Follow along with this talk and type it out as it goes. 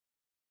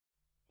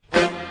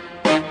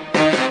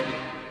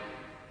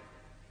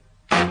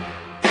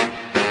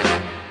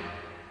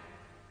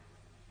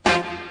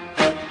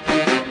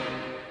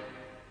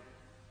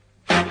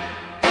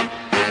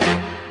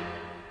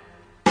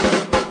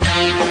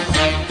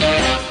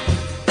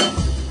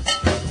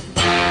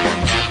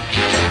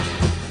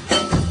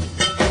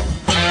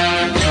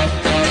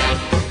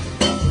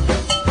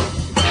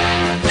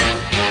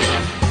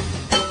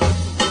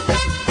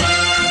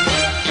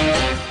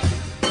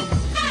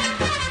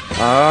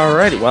All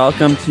right,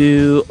 welcome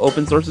to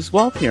Open Sources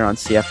Guelph here on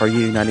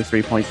CFRU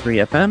 93.3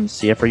 FM,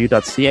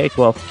 CFRU.ca,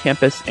 Guelph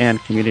Campus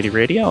and Community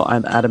Radio.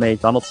 I'm Adam A.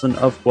 Donaldson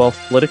of Guelph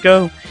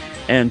Politico,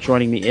 and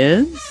joining me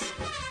is...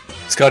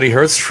 Scotty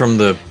Hertz from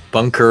the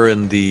bunker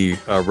in the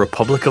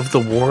Republic of the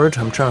Ward.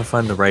 I'm trying to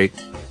find the right...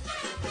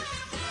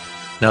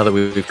 Now that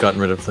we've gotten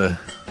rid of the...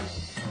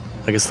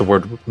 I guess the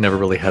Ward never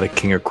really had a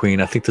king or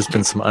queen. I think there's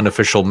been some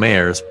unofficial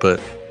mayors,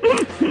 but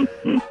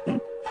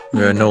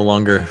they're no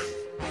longer...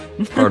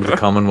 part of the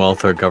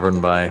Commonwealth are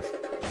governed by...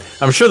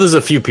 I'm sure there's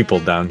a few people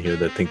down here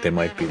that think they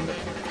might be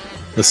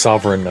the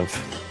sovereign of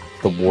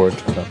the ward.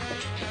 So.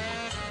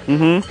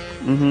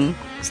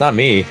 It's not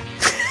me.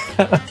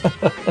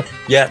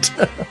 Yet.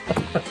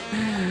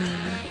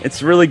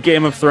 It's really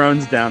Game of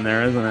Thrones down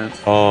there, isn't it?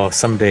 Oh,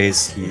 some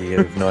days you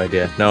have no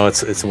idea. No,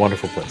 it's a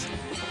wonderful place.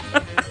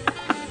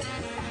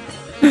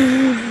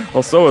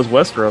 Well, so was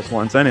Westeros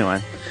once, anyway.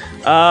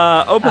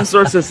 Open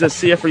Sources is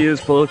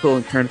CFRU's political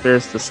and current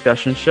affairs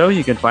discussion show.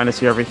 You can find us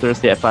here every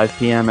Thursday at 5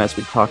 p.m. as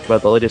we talk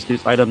about the latest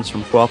news items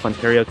from Guelph,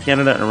 Ontario,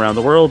 Canada, and around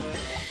the world.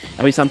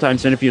 And we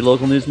sometimes interview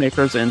local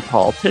newsmakers and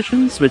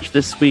politicians, which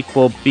this week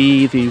will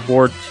be the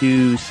Ward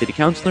 2 City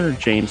Councillor,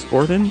 James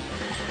Gordon,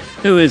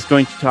 who is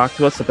going to talk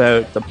to us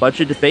about the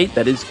budget debate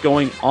that is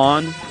going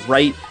on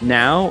right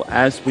now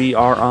as we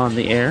are on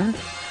the air.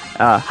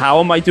 How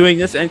am I doing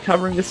this and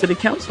covering the City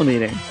Council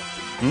meeting?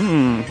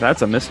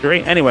 That's a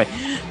mystery. Anyway,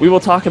 we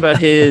will talk about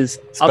his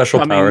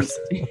special powers.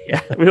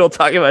 Yeah, we will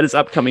talk about his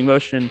upcoming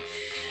motion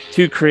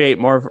to create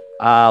more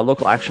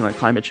local action on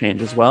climate change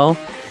as well.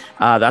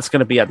 That's going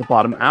to be at the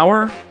bottom of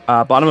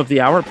the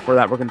hour. Before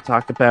that, we're going to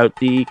talk about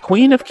the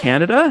Queen of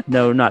Canada.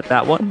 No, not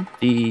that one.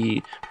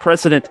 The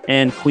President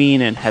and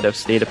Queen and Head of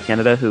State of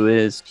Canada, who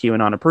is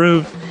QAnon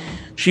approved.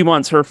 She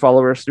wants her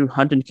followers to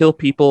hunt and kill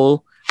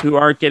people who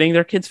are getting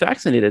their kids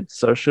vaccinated.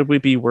 So should we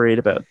be worried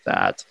about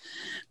that?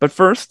 But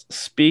first,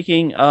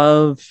 speaking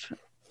of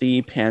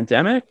the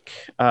pandemic,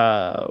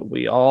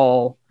 we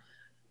all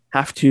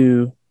have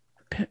to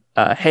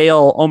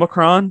hail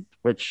Omicron,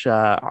 which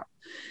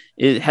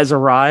it has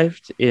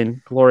arrived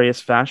in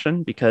glorious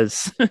fashion,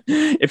 because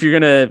if you're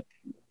going to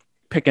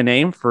pick a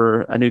name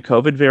for a new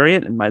COVID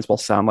variant, it might as well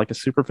sound like a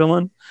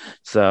supervillain.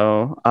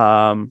 So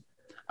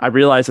I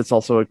realize it's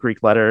also a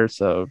Greek letter,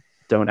 so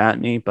don't at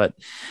me, but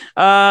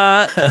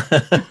yeah,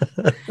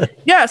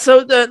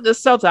 so the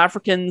South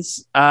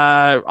Africans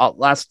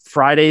last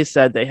Friday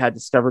said they had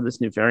discovered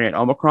this new variant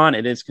Omicron.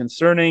 It is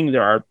concerning.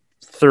 There are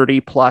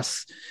 30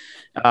 plus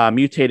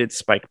mutated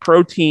spike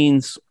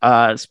proteins.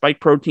 Spike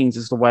proteins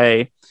is the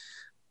way.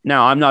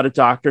 Now, I'm not a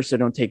doctor, so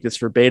don't take this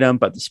verbatim,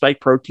 but the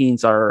spike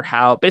proteins are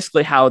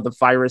basically how the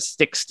virus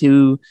sticks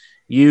to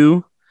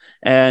you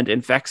and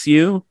infects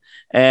you.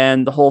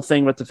 And the whole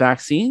thing with the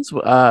vaccines,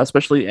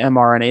 especially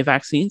mRNA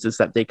vaccines, is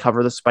that they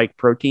cover the spike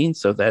protein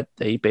so that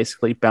they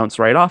basically bounce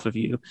right off of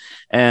you.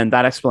 And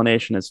that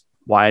explanation is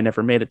why I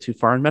never made it too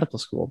far in medical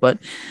school. But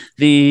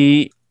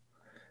the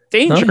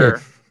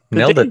danger...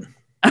 Nailed it.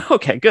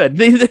 Okay, good.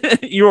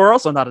 You are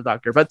also not a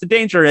doctor, but the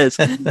danger is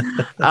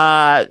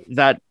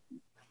that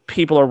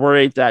people are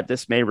worried that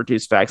this may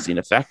reduce vaccine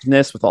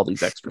effectiveness with all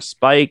these extra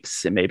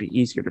spikes. It may be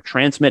easier to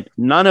transmit.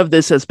 None of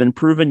this has been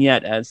proven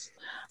yet, as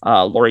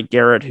Laurie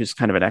Garrett, who's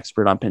kind of an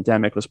expert on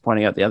pandemic, was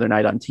pointing out the other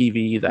night on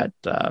TV,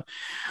 that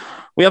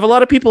we have a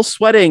lot of people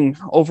sweating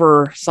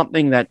over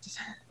something that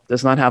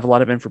does not have a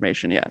lot of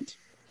information yet.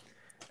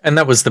 And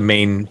that was the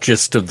main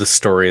gist of the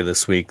story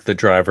this week. The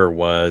driver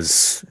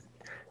was,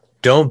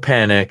 don't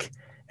panic,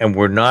 and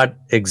we're not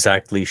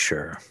exactly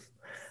sure.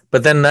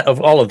 But then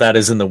all of that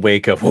is in the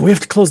wake of, well, we have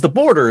to close the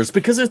borders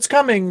because it's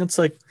coming. It's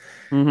like,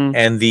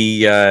 and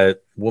the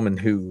woman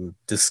who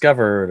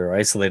discovered or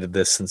isolated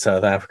this in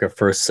South Africa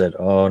first said,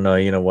 oh, no,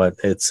 you know what?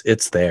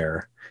 It's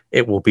there.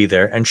 It will be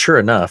there. And sure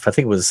enough, I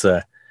think it was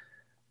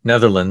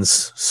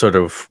Netherlands sort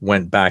of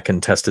went back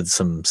and tested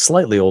some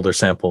slightly older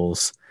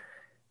samples,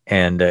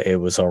 and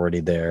it was already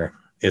there.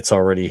 It's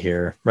already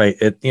here, right?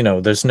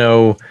 There's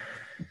no...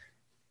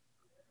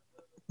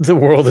 The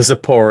world is a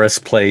porous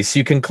place.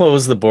 You can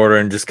close the border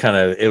and just kind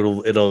of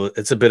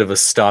it's a bit of a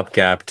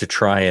stopgap to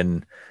try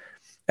and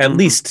at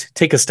least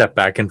take a step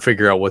back and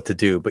figure out what to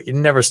do. But you're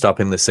never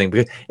stopping this thing,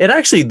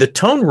 because the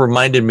tone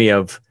reminded me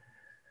of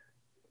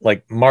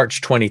like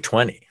March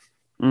 2020.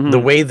 The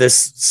way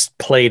this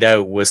played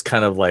out was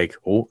kind of like,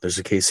 oh, there's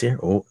a case here.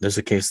 Oh, there's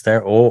a case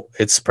there. Oh,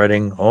 it's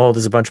spreading. Oh,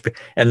 there's a bunch of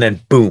people. And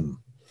then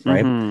boom,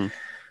 right?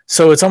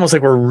 So it's almost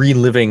like we're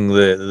reliving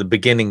the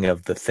beginning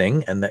of the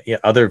thing, and that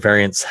other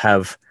variants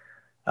have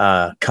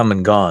come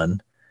and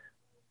gone.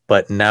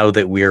 But now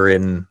that we're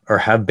in, or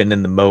have been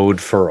in, the mode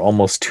for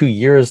almost 2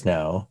 years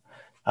now,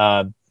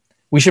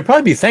 we should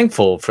probably be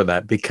thankful for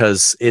that,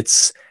 because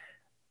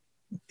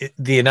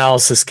the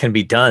analysis can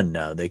be done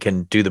now. They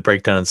can do the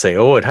breakdown and say,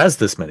 oh, it has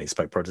this many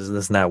spike proteins and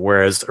this and that.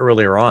 Whereas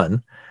earlier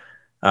on,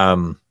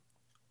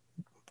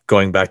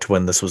 going back to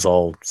when this was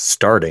all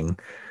starting,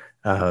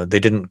 they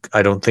didn't,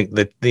 I don't think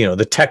that,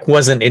 the tech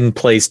wasn't in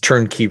place,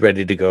 turnkey,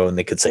 ready to go, and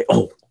they could say,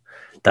 oh,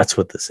 that's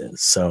what this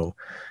is. So,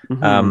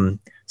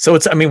 So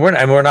it's, I mean, we're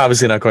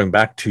obviously not going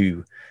back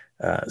to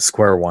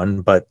square one,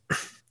 but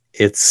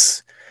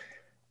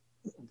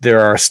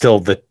there are still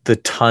the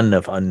ton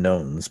of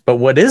unknowns. But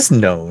what is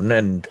known,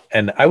 and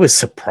I was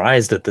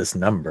surprised at this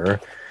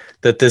number,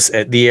 that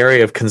the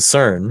area of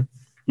concern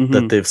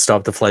that they've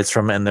stopped the flights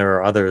from, and there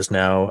are others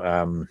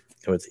now.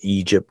 With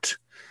Egypt,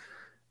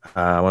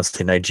 I want to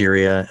say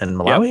Nigeria and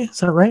Malawi. Yep. Is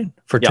that right?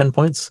 For 10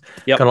 points,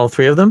 got all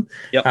three of them.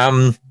 Yep.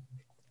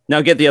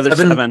 Now get the other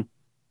 7.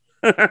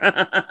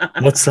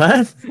 What's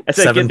that? I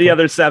said get the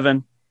other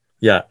 7.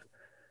 Yeah.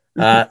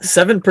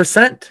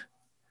 7%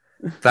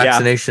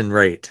 vaccination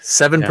rate.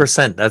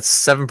 7%. Yeah. That's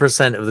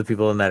 7% of the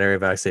people in that area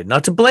vaccinated.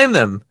 Not to blame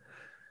them,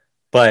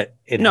 but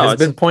it has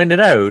been pointed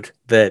out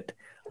that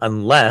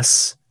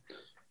unless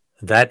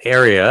that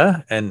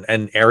area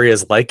and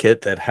areas like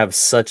it that have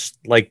such,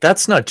 like,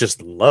 that's not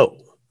just low.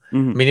 I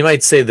mean, you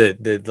might say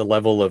that the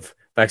level of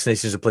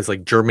vaccinations in a place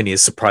like Germany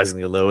is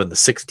surprisingly low in the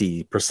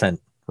 60%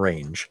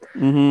 range.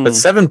 But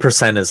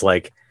 7% is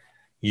like,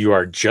 you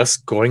are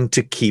just going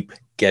to keep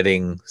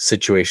getting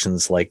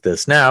situations like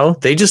this. Now,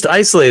 they just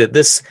isolated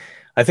this.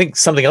 I think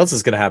something else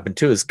is going to happen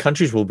too, is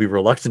countries will be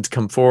reluctant to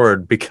come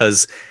forward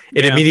because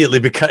it immediately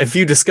becomes, if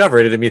you discover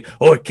it,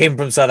 it came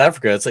from South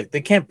Africa. It's like,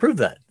 they can't prove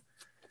that.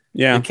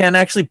 Yeah. They can't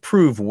actually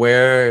prove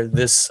where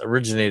this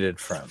originated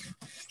from.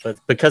 But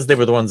because they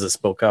were the ones that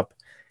spoke up,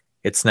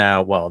 it's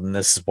now, well, and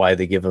this is why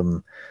they give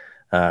them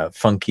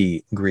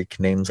funky Greek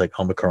names like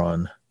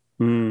Omicron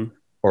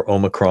or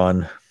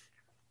Omicron.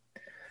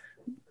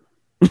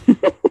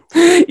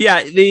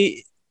 Yeah,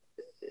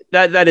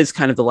 that is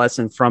kind of the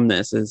lesson from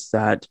this, is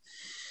that,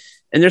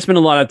 and there's been a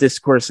lot of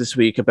discourse this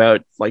week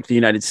about like the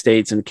United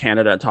States and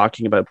Canada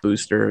talking about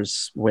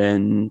boosters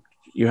when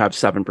you have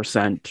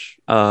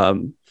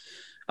 7%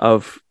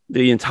 of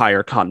the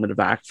entire continent of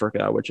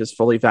Africa, which is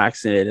fully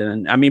vaccinated.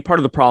 And I mean, part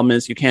of the problem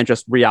is you can't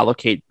just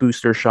reallocate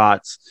booster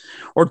shots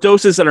or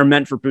doses that are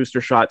meant for booster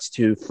shots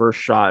to first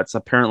shots.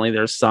 Apparently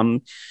there's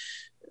some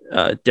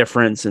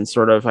difference in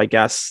sort of, I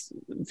guess,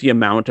 the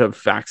amount of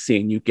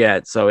vaccine you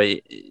get. So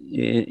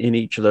in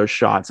each of those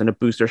shots, and a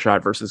booster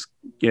shot versus,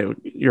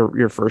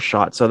 your first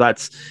shot. So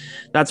that's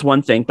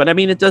one thing. But I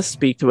mean, it does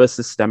speak to a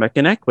systemic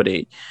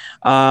inequity.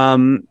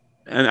 And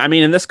I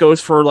mean, and this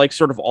goes for like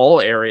sort of all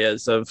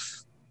areas of,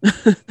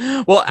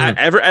 well,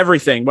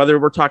 everything, whether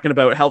we're talking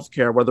about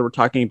healthcare, whether we're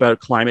talking about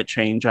climate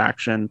change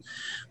action,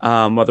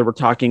 whether we're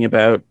talking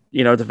about,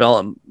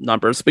 development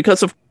numbers,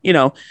 because of,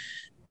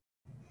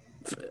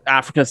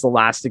 Africa's the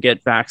last to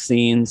get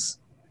vaccines.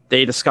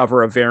 They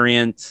discover a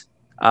variant.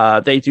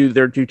 They do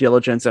their due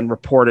diligence and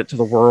report it to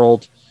the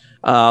world.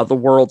 The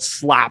world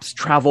slaps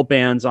travel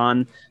bans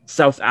on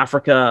South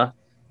Africa,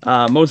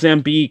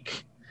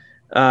 Mozambique,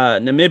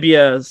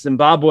 Namibia,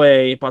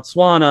 Zimbabwe,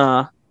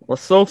 Botswana,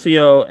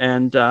 Lesotho,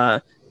 and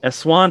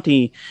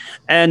Eswatini.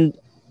 And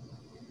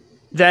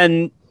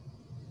then,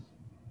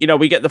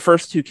 we get the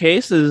first 2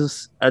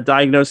 cases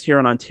diagnosed here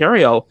in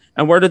Ontario.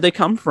 And where did they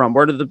come from?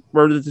 Where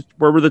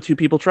were the 2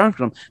 people traveling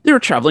from? They were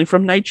traveling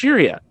from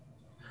Nigeria.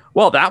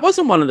 Well, that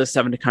wasn't one of the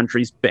 7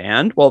 countries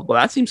banned. Well,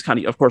 that seems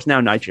kind of course,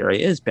 now Nigeria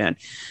is banned.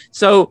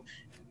 So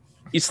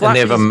and they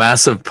have a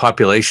massive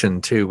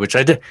population too, which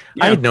I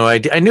had no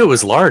idea. I knew it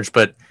was large,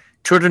 but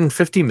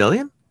 250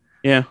 million?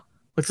 Yeah.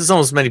 Like, there's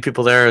almost as many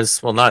people there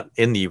as, well, not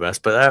in the US,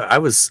 but I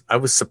was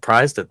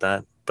surprised at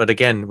that. But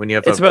again, when you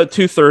have it's about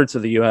 2/3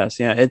 of the US.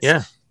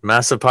 Yeah.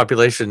 Massive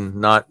population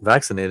not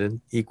vaccinated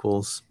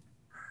equals.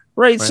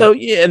 Right. So,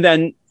 and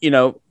then,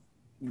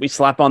 we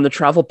slap on the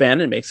travel ban,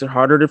 and it makes it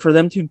harder for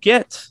them to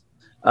get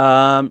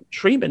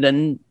treatment.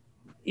 And,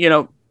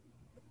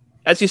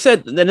 as you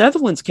said, the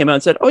Netherlands came out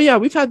and said, oh, yeah,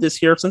 we've had this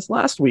here since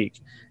last week.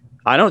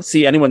 I don't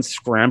see anyone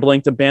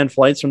scrambling to ban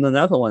flights from the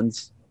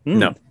Netherlands.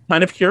 No.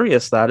 Kind of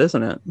curious, that,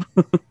 isn't it?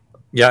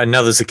 Yeah. And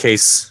now there's a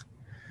case,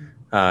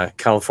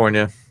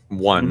 California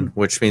 1,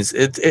 which means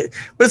but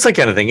it's like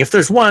anything. If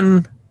there's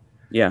one,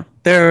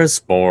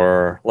 there's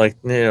more.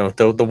 Like,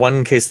 the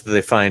one case that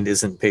they find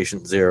isn't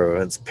patient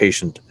 0, it's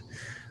patient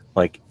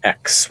like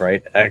X,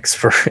 right? X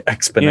for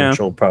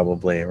exponential,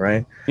 probably,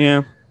 right?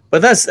 Yeah.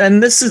 But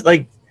this is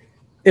like,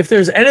 if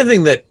there's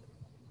anything that,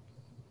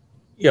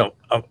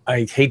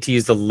 I hate to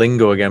use the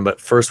lingo again, but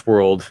first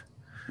world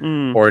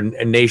or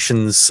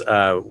nations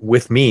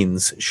with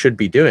means should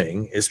be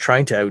doing, is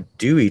trying to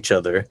outdo each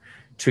other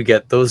to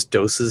get those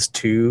doses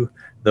to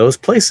those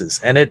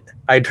places. And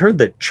I'd heard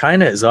that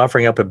China is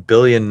offering up 1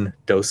 billion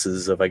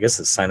doses of, I guess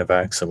it's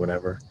Sinovac or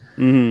whatever,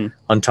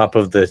 on top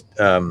of the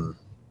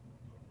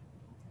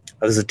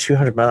there's a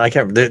 200 mile. I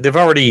can't remember. They've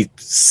already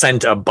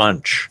sent a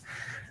bunch,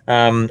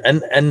 and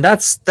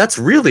that's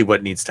really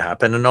what needs to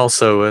happen. And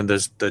also,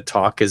 there's the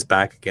talk is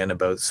back again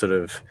about sort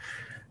of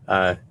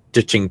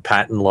ditching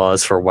patent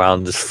laws for a while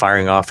and just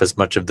firing off as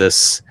much of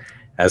this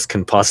as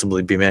can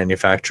possibly be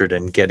manufactured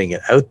and getting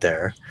it out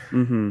there.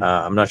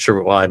 I'm not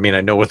sure. Well, I mean,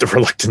 I know what the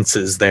reluctance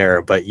is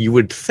there, but you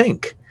would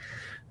think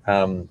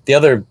the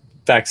other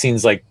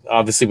vaccines, like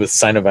obviously with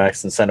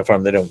Sinovac and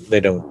Sinopharm,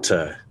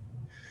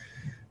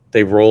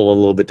 they roll a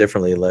little bit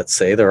differently. Let's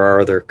say there are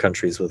other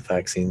countries with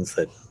vaccines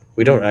that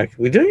We don't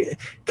we do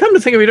come to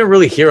think of it, we don't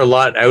really hear a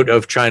lot out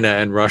of China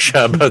and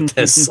Russia about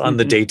this on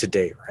the day to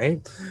day,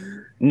 right?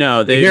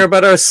 No, We hear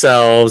about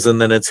ourselves, and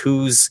then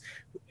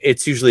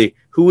it's usually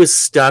who is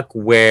stuck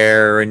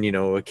where, and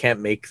it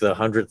can't make the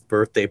 100th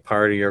birthday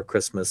party or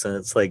Christmas, and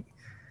it's like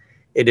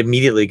it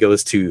immediately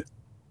goes to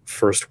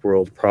first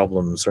world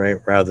problems, right?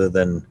 Rather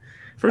than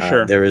for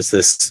sure there is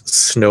this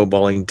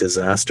snowballing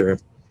disaster.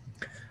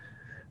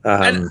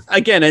 And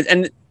again,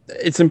 and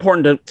it's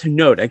important to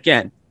note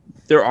again,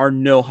 there are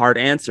no hard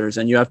answers,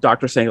 and you have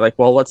doctors saying like,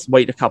 well, let's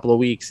wait a couple of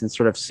weeks and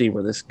sort of see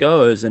where this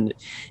goes. And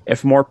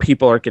if more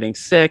people are getting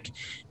sick,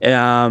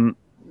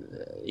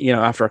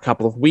 after a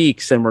couple of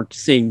weeks, and we're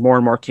seeing more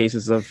and more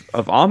cases of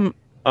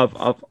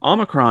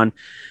Omicron,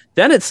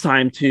 then it's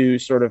time to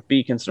sort of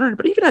be concerned.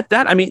 But even at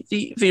that, I mean,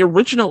 the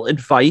original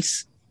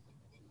advice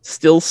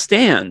still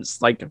stands,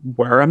 like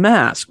wear a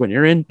mask when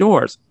you're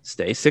indoors,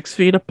 stay 6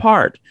 feet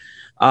apart,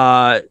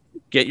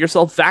 get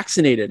yourself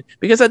vaccinated,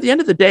 because at the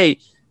end of the day,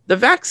 the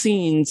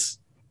vaccines,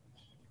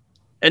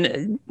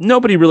 and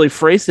nobody really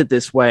phrased it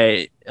this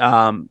way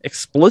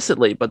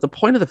explicitly, but the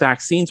point of the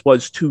vaccines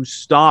was to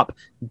stop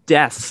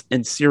deaths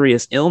and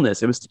serious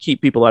illness. It was to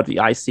keep people out of the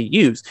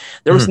ICUs.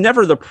 There was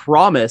never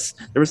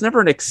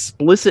an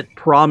explicit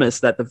promise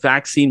that the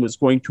vaccine was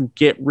going to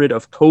get rid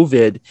of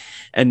COVID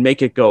and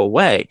make it go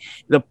away.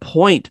 The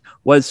point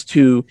was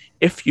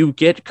if you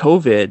get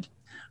COVID,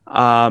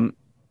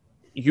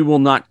 you will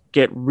not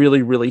get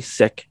really, really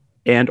sick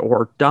and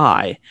or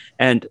die.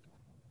 And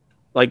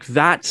like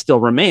that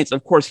still remains.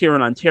 Of course, here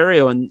in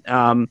Ontario, and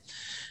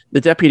the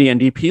deputy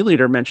NDP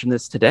leader mentioned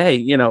this today,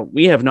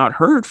 we have not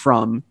heard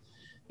from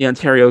the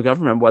Ontario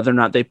government whether or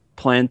not they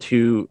plan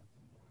to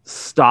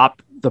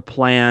stop the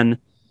plan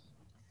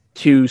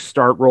to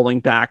start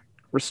rolling back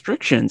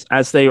restrictions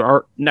as they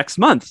are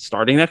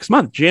starting next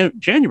month,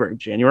 January.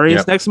 January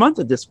is next month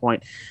at this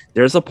point.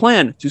 There's a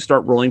plan to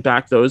start rolling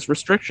back those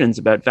restrictions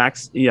about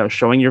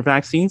showing your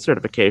vaccine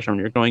certification when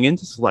you're going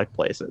into select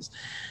places.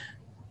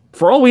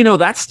 For all we know,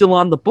 that's still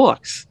on the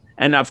books.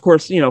 And of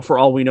course, for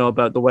all we know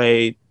about the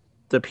way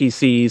the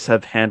PCs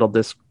have handled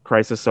this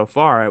crisis so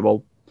far, it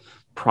will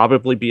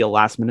probably be a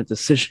last minute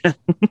decision.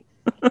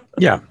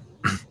 Yeah.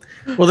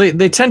 Well,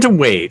 they tend to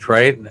wait,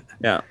 right?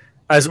 Yeah.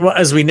 As well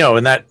as we know,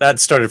 and that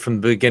started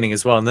from the beginning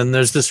as well. And then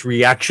there's this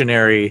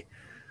reactionary,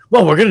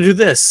 well, we're going to do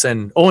this,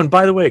 and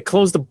by the way,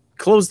 close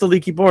the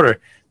leaky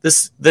border.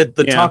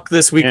 The talk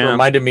this week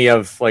reminded me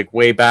of like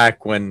way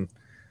back when,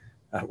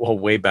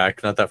 way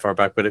back, not that far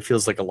back, but it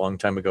feels like a long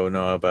time ago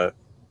now, about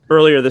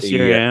earlier this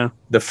year.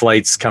 The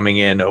flights coming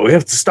in. Oh, we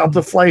have to stop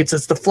the flights.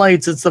 It's the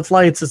flights. It's the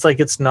flights. It's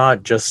like it's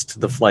not just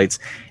the flights.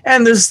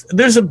 And there's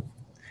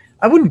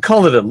I wouldn't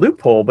call it a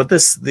loophole, but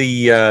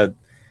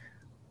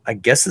I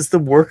guess it's the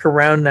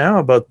workaround now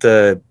about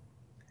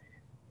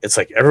it's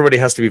like everybody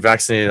has to be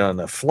vaccinated on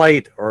a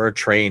flight or a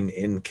train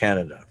in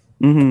Canada.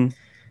 Mm-hmm.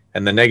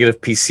 And the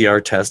negative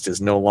PCR test is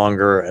no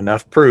longer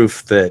enough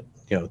proof that,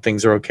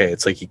 things are okay.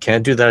 It's like, you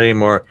can't do that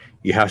anymore.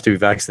 You have to be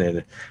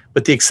vaccinated.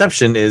 But the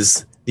exception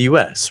is the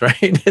US,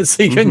 right?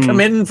 So you can come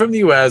in from the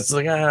US, it's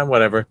like,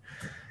 whatever.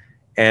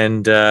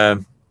 And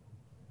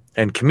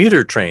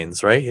commuter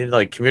trains, right?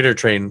 Like commuter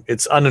train,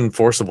 it's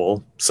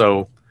unenforceable.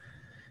 So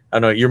I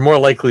don't know, you're more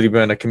likely to be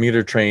on a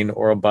commuter train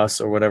or a bus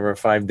or whatever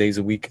 5 days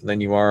a week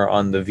than you are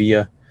on the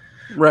VIA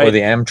or the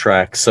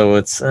Amtrak. So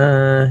it's,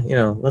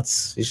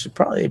 you should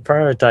probably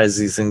prioritize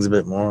these things a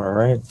bit more,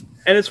 right?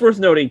 And it's worth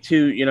noting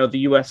too, the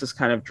US is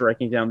kind of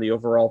dragging down the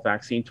overall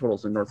vaccine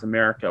totals in North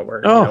America,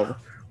 where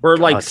we're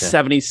like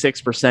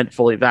 76%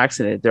 fully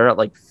vaccinated. They're at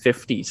like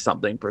 50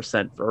 something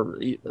percent, or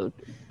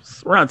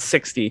around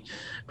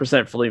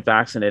 60% fully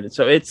vaccinated.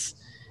 So it's,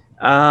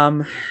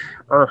 if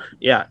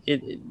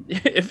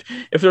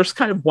there's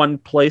kind of one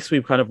place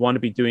we kind of want to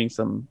be doing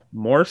some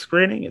more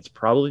screening, it's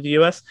probably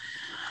the US.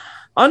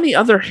 On the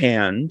other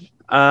hand,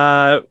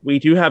 we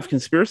do have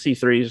conspiracy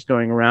theories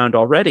going around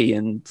already,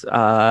 and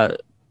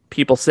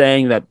people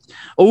saying that,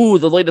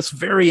 the latest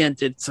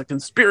variant, it's a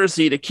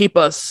conspiracy to keep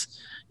us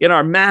in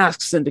our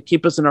masks and to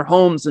keep us in our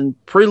homes and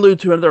prelude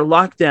to another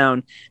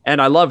lockdown.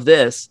 And I love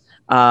this.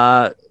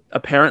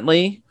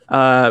 Apparently,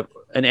 an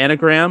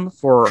anagram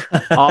for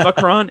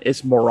Omicron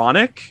is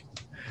moronic.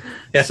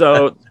 Yeah.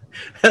 So,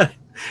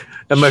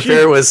 and my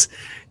favorite was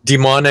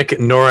demonic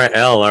Nora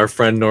L, our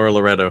friend Nora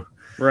Loretto.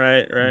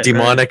 Right.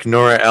 Demonic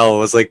Nora L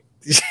was like,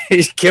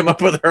 she came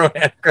up with her own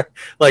anagram.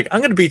 Like, I'm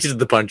going to beat you to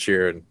the punch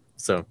here. And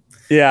so,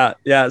 yeah.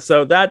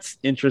 So that's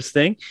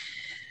interesting.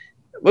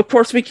 Of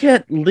course, we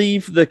can't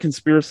leave the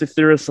conspiracy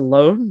theorists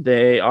alone.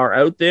 They are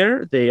out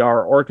there. They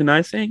are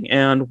organizing.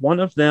 And one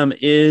of them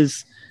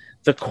is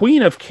the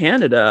Queen of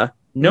Canada.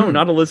 No,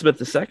 not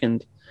Elizabeth II.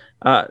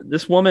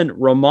 This woman,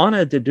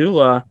 Romana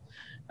Didulo,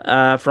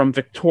 from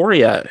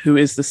Victoria, who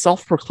is the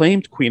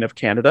self-proclaimed Queen of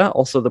Canada,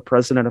 also the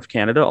President of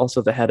Canada,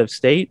 also the head of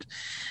state.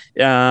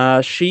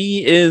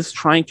 She is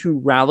trying to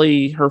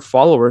rally her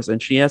followers,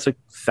 and she has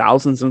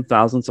thousands and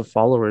thousands of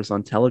followers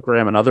on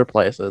Telegram and other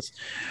places,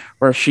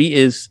 where she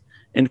is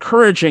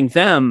encouraging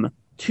them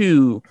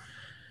to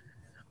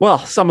well,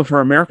 some of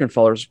her American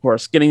followers, of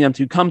course, getting them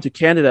to come to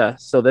Canada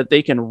so that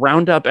they can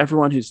round up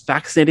everyone who's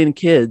vaccinating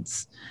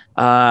kids,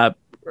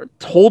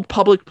 hold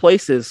public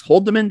places,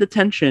 hold them in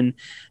detention,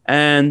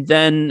 and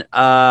then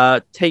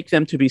take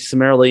them to be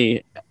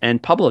summarily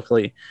and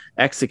publicly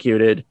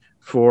executed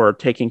for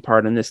taking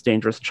part in this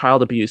dangerous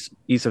child abuse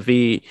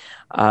vis-a-vis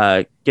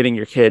getting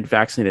your kid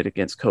vaccinated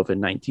against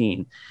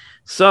COVID-19.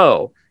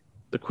 So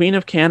the Queen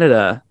of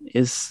Canada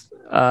is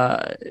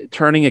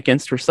turning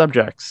against her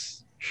subjects.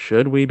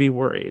 Should we be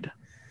worried?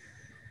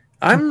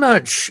 I'm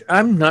not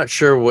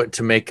sure what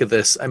to make of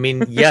this. I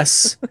mean,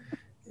 yes,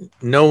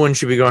 no one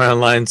should be going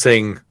online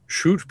saying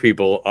shoot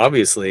people,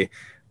 obviously,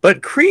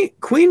 but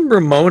Queen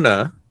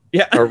Ramona,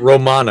 or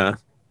Romana,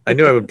 I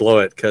knew I would blow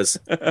it because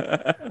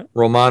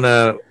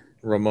Ramona,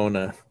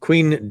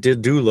 Queen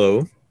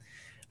Didulo.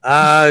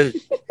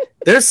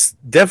 There's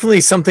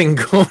definitely something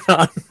going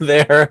on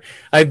there.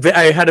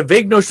 I had a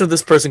vague notion of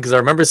this person because I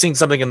remember seeing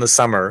something in the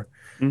summer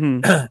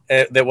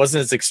that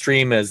wasn't as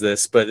extreme as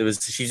this, but it was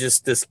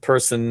this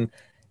person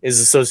is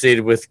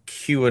associated with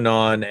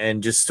QAnon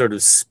and just sort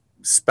of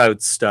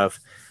spouts stuff.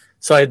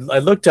 So I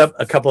looked up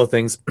a couple of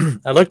things.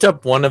 I looked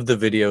up one of the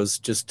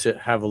videos just to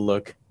have a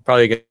look,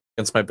 probably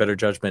against my better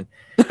judgment.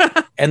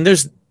 And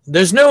there's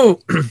no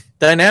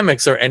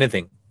dynamics or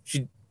anything.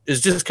 She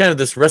is just kind of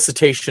this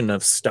recitation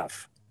of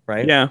stuff,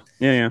 right? Yeah.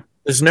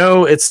 There's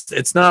no,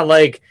 it's not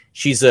like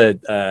she's a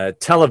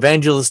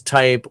televangelist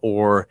type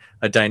or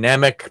a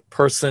dynamic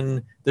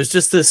person. There's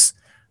just this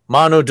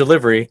mono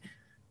delivery.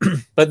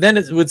 But then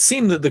it would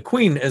seem that the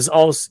Queen is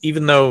also,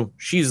 even though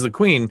she's the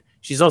Queen,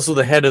 she's also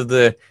the head of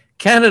the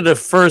Canada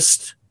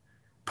First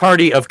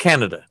Party of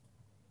Canada.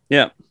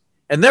 Yeah.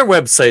 And their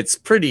website's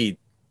pretty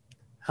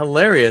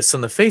hilarious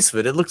on the face of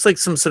it. It looks like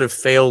some sort of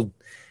failed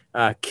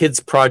kids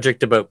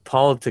project about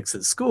politics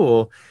at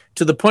school,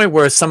 to the point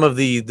where some of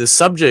the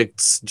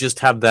subjects just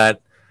have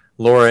that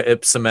Laura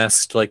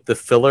Ipsum-esque, like the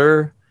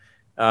filler.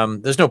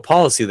 There's no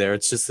policy there.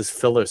 It's just this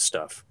filler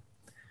stuff.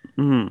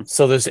 Mm-hmm.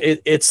 So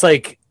it's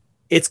like,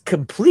 it's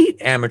complete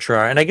amateur.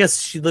 And I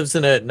guess she lives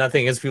in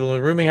nothing against people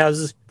in rooming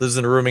houses, lives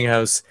in a rooming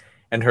house,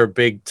 and her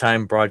big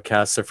time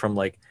broadcasts are from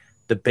like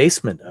the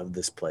basement of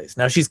this place.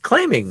 Now she's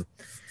claiming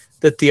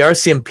that the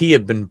RCMP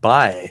have been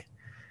by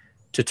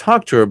to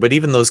talk to her, but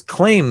even those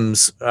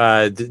claims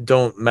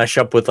don't mesh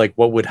up with like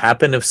what would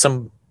happen if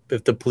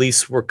the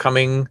police were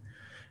coming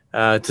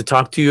to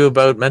talk to you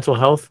about mental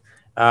health.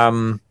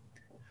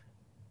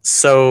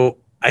 So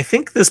I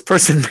think this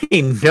person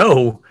may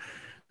know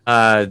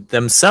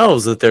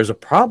themselves that there's a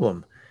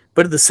problem,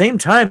 but at the same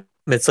time,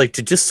 it's like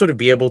to just sort of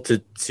be able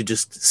to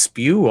just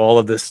spew all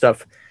of this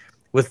stuff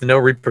with no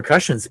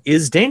repercussions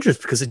is dangerous,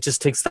 because it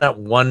just takes that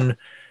one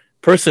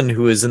person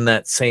who is in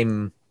that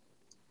same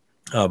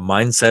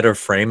mindset or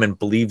frame and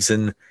believes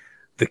in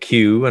the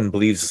Q and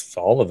believes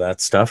all of that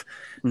stuff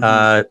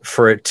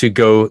for it to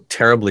go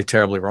terribly,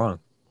 terribly wrong.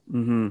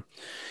 Mm-hmm.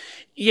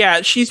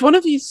 Yeah, she's one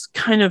of these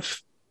kind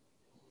of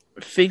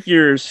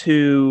figures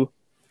who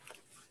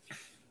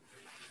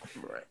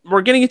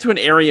we're getting into an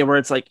area where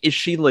it's like, is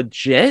she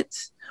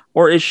legit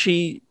or is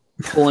she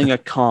pulling a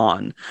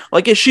con?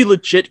 Like, is she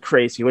legit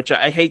crazy? Which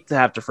I hate to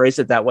have to phrase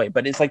it that way,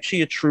 but it's like,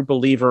 she a true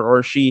believer or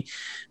is she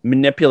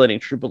manipulating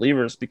true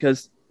believers?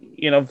 Because,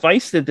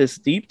 Vice did this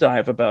deep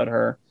dive about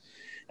her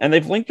and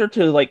they've linked her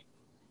to like,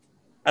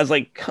 as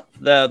like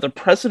the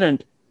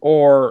president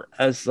or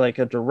as like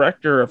a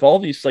director of all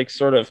these like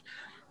sort of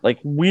like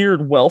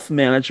weird wealth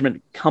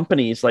management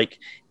companies, like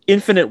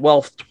Infinite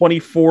Wealth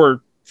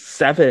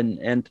 24/7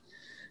 and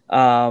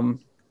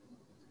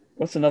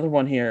what's another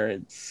one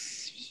here?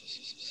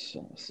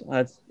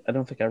 I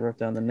don't think I wrote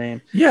down the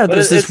name. Yeah, but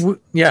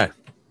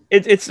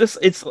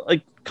it's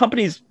like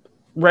companies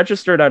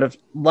registered out of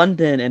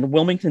London and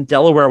Wilmington,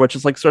 Delaware, which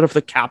is like sort of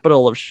the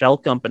capital of shell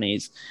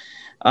companies,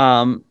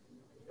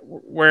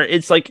 where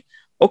it's like,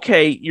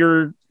 okay,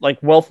 you're like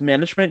wealth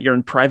management, you're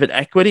in private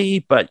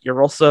equity, but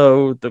you're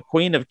also the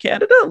Queen of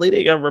Canada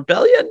leading a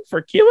rebellion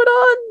for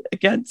QAnon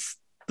against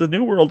the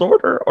New World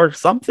Order or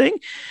something.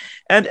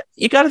 And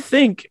you got to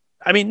think,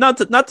 I mean, not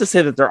to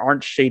say that there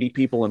aren't shady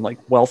people in like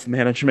wealth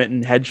management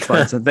and hedge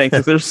funds and things,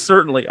 because there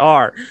certainly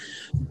are.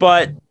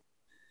 But,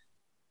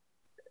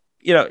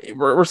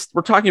 we're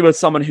talking about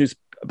someone who's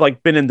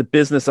like been in the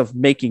business of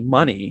making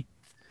money,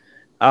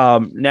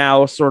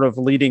 now sort of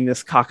leading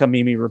this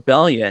cockamamie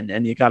rebellion.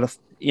 And you got to,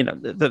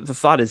 the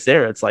thought is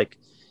there. It's like,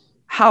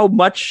 how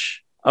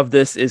much of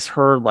this is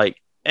her like,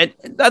 and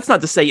that's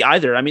not to say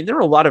either. I mean, there are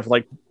a lot of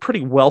like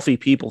pretty wealthy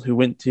people who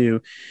went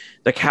to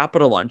the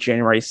Capitol on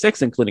January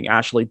 6th, including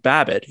Ashley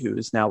Babbitt, who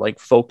is now like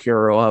folk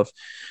hero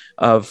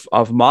of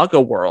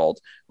MAGA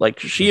world. Like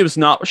she is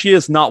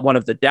not one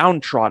of the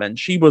downtrodden.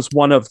 She was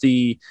one of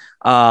the,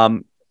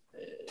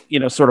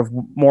 sort of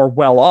more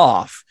well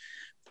off,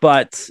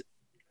 but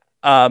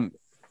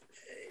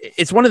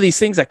it's one of these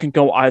things that can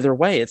go either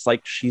way. It's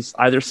like, she's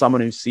either someone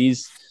who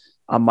sees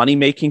a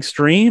money-making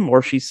stream,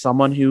 or she's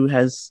someone who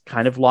has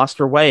kind of lost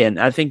her way. And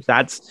I think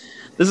this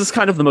is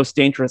kind of the most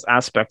dangerous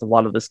aspect of a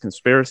lot of this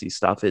conspiracy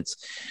stuff. It's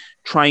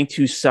trying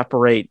to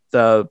separate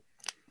the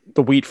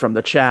the wheat from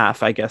the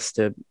chaff, I guess,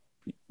 to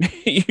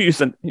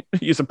use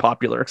a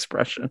popular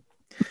expression.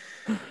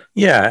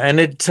 Yeah, and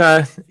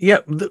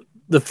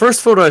the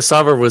first photo I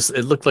saw of her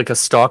it looked like a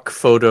stock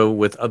photo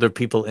with other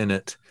people in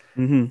it,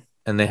 Mm-hmm.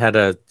 and they had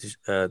a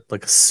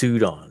like a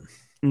suit on,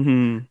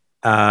 Mm-hmm.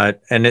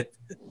 and it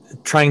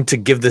trying to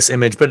give this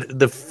image. But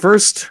the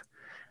first,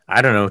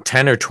 I don't know,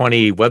 10 or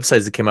 20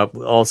 websites that came up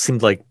all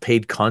seemed like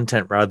paid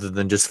content rather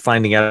than just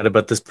finding out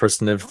about this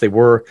person if they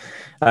were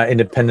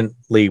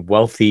independently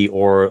wealthy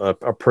or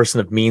a person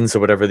of means or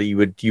whatever, that you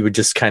would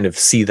just kind of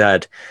see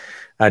that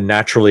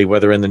naturally,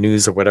 whether in the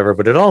news or whatever.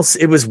 But it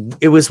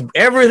was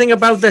everything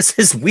about this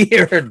is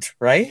weird,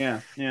 right?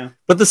 Yeah.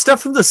 But the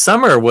stuff from the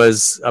summer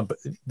was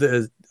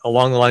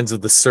along the lines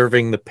of the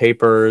serving the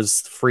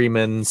papers,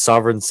 freeman,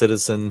 sovereign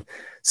citizen.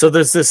 So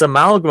there's this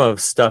amalgam of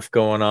stuff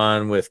going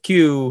on with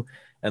Q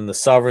and the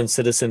sovereign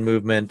citizen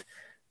movement.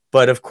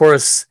 But of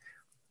course,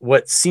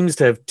 what seems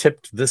to have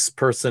tipped this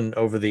person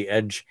over the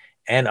edge,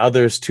 and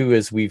others too,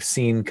 as we've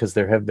seen, because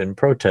there have been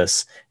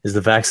protests, is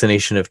the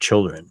vaccination of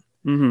children.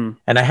 Mm-hmm.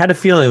 And I had a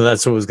feeling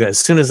that's what was going to, as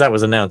soon as that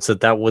was announced,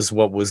 that was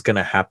what was going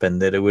to happen,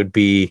 that it would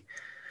be,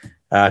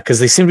 because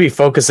they seem to be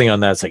focusing on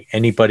that. It's like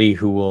anybody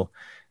who will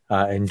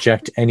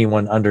inject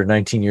anyone under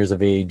 19 years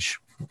of age.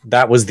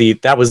 That was the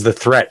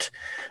threat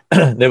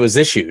that was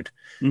issued.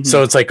 Mm-hmm.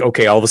 So it's like,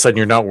 okay, all of a sudden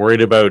you're not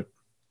worried about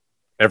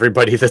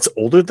everybody that's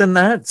older than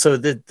that. So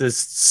there's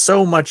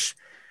so much,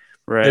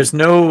 right. There's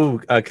no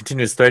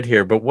continuous thread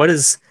here, but what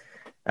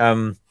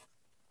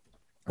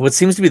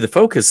seems to be the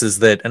focus is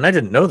that, and I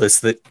didn't know this,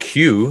 that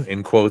Q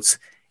in quotes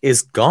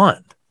is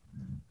gone.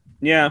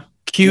 Yeah.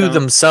 Q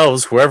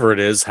themselves, whoever it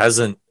is,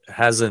 hasn't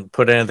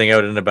put anything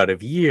out in about a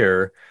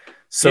year.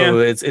 So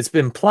it's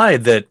been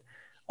implied that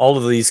all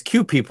of these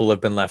Q people have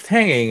been left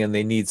hanging and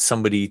they need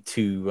somebody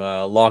to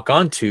lock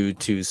onto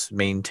to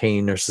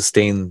maintain or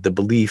sustain the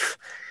belief.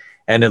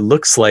 And it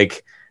looks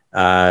like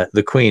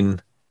the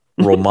Queen,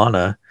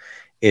 Romana,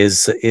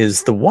 is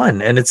the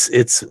one. And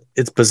it's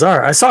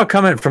bizarre. I saw a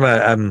comment from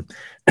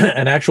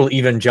an actual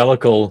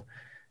evangelical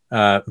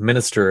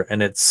minister,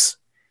 and it's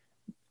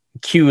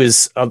Q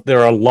is there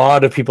are a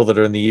lot of people that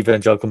are in the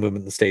evangelical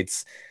movement in the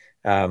States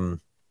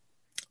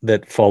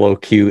that follow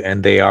Q,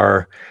 and they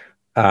are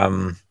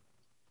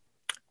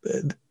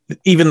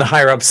even the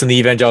higher ups in the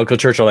evangelical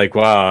church are like,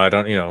 wow, I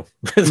don't,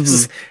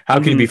 how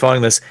can you be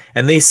following this?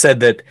 And they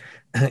said that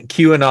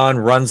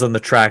QAnon runs on the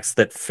tracks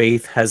that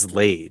faith has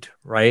laid,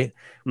 right?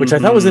 Which I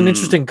thought was an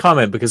interesting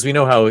comment, because we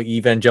know how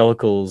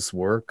evangelicals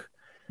work.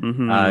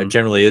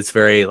 Generally, it's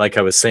very, like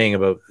I was saying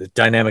about the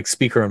dynamic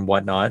speaker and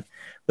whatnot.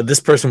 But this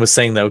person was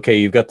saying that, okay,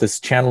 you've got this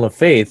channel of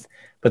faith,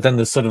 but then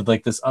there's sort of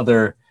like this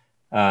other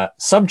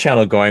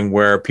sub-channel going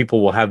where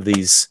people will have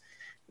these,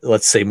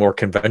 let's say, more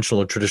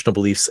conventional or traditional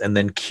beliefs, and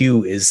then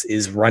Q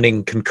is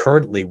running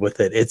concurrently with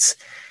it.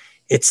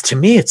 It's to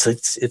me,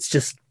 it's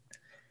just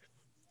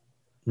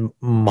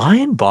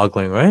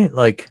mind-boggling, right?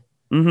 Like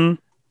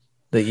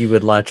that you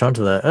would latch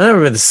onto that. And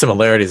there are the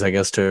similarities, I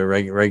guess, to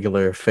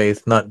regular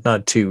faith,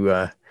 not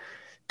to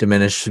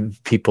diminish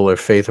people or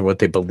faith or what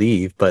they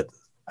believe, but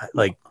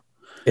like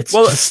it's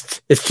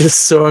just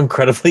so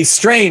incredibly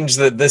strange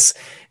that this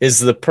is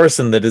the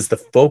person that is the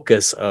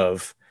focus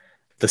of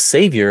the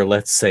savior,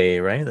 let's say,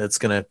 right? That's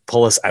going to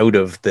pull us out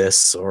of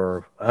this,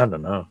 or I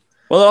don't know.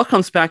 Well, it all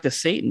comes back to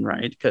Satan,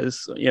 right?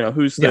 Because, I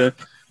was going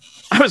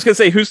to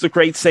say, who's the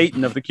great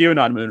Satan of the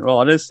QAnon movement?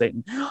 Well, it is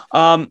Satan.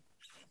 The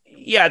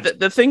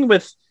thing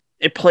with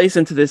it plays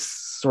into this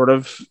sort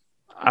of,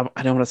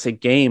 I don't want to say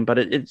game, but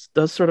it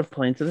does sort of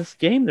play into this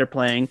game they're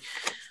playing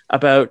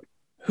about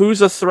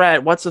who's a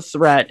threat, what's a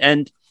threat.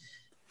 And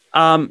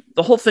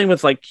the whole thing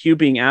with like Q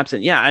being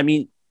absent. Yeah. I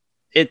mean,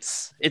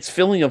 it's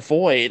filling a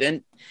void,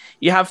 and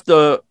you have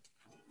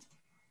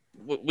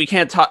we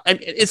can't talk. I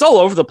mean, it's all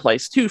over the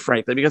place too,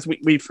 frankly, because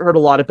we've heard a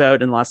lot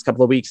about in the last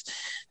couple of weeks,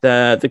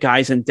 the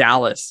guys in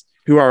Dallas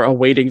who are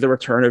awaiting the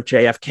return of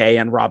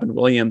JFK and Robin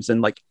Williams,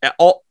 and like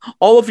all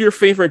of your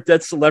favorite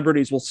dead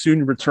celebrities will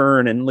soon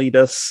return and lead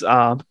us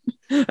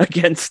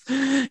against,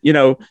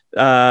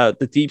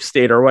 the deep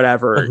state or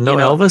whatever. No,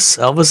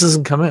 Elvis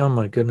isn't coming. Oh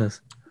my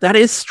goodness. That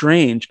is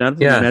strange. Now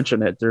that you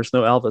mention it, there's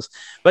no Elvis,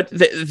 but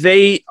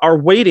they are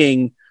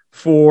waiting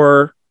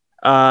for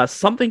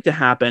something to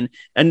happen.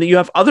 And you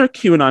have other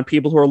QAnon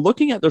people who are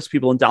looking at those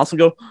people in Dallas and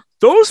go,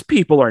 those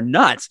people are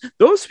nuts.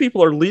 Those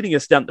people are leading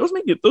us down. Those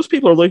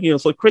people are making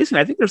us look crazy. And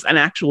I think there's an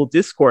actual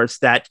discourse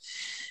that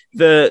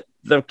the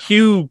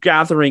Q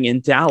gathering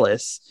in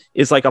Dallas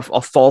is like a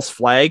false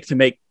flag to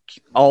make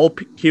all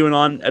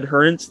QAnon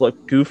adherents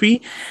look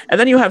goofy. And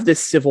then you have this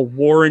civil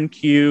war in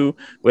Q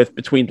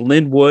between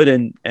Lin Wood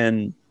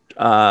and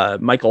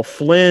Michael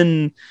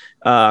Flynn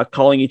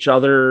calling each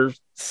other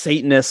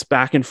Satanists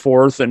back and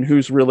forth, and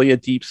who's really a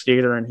deep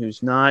stater and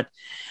who's not.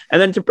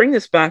 And then to bring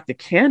this back to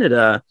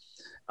Canada,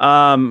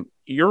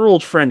 your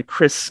old friend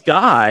Chris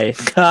Sky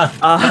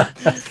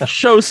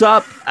shows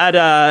up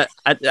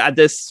at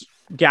this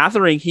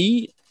gathering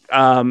he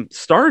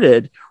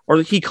started,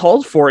 or he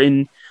called for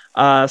in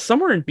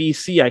somewhere in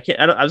BC.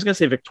 I was going to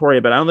say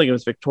Victoria, but I don't think it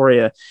was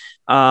Victoria.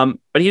 But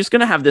he was going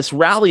to have this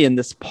rally in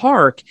this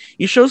park.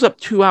 He shows up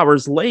 2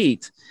 hours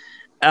late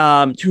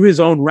to his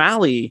own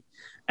rally,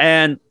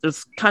 and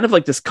there's kind of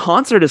like this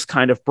concert is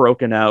kind of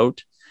broken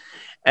out,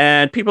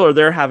 and people are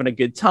there having a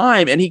good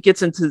time, and he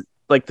gets into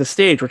like the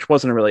stage, which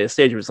wasn't really a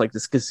stage. It was like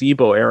this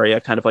gazebo area,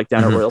 kind of like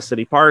down at Royal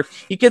City Park.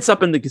 He gets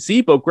up in the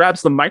gazebo,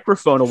 grabs the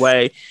microphone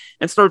away,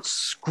 and starts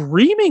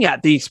screaming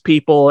at these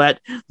people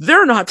that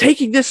they're not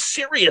taking this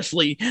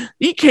seriously.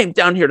 He came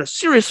down here to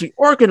seriously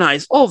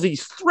organize all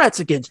these threats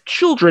against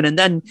children, and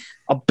then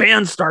a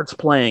band starts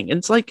playing. And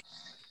it's like,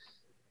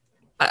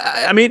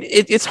 I mean,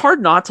 it's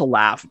hard not to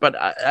laugh, but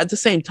at the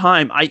same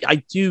time,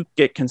 I do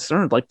get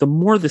concerned. Like, the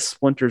more this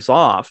splinters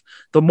off,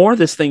 the more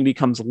this thing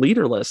becomes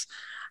leaderless.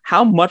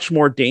 How much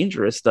more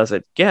dangerous does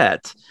it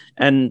get?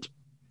 And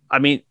I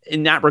mean,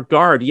 in that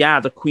regard, yeah,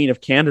 the Queen of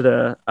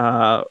Canada,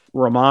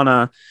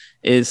 Romana,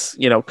 is,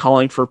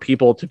 calling for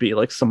people to be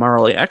like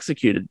summarily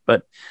executed.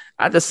 But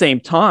at the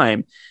same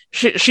time,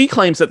 she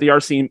claims that the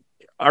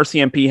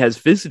RCMP has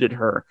visited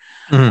her.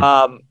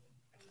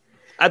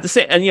 At the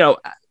same, and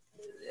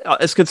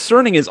as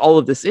concerning as all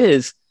of this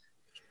is,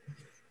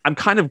 I'm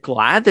kind of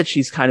glad that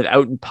she's kind of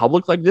out in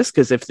public like this,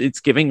 because if it's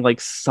giving like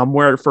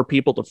somewhere for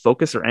people to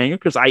focus their anger,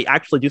 because I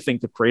actually do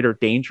think the greater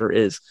danger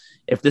is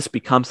if this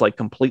becomes like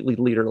completely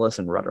leaderless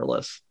and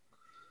rudderless.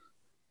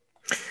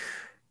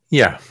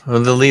 Yeah,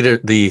 well, the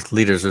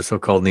leaders are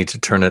so-called need to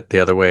turn it the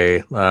other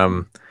way,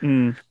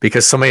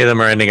 because so many of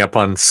them are ending up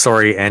on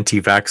sorry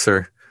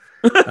anti-vaxxer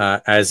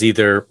as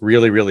either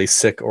really, really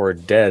sick or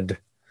dead.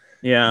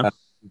 Yeah.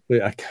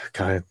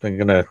 I'm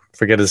gonna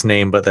forget his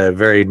name, but the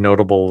very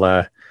notable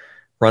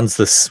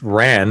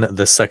ran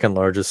the second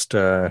largest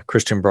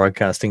Christian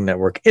broadcasting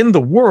network in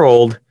the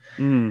world,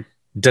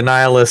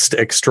 denialist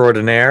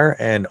extraordinaire,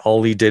 and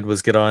all he did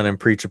was get on and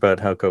preach about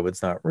how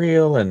COVID's not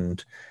real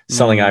and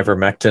selling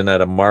ivermectin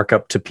at a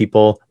markup to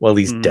people. Well,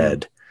 he's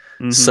dead.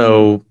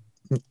 So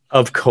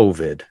of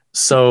COVID.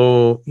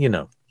 So,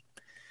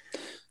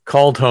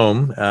 called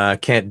home,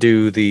 can't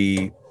do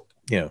the,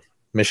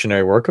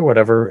 missionary work or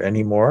whatever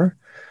anymore.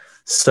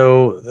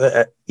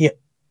 So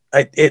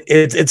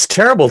it's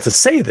terrible to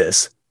say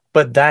this,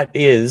 but that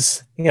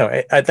is,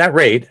 at that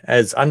rate,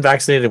 as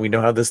unvaccinated, we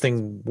know how this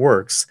thing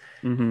works,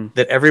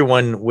 that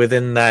everyone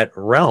within that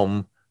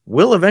realm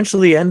will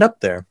eventually end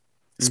up there,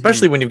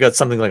 especially when you've got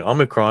something like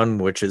Omicron,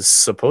 which is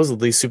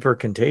supposedly super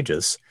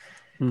contagious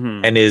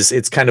and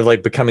it's kind of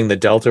like becoming the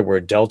Delta,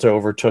 where Delta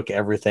overtook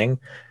everything.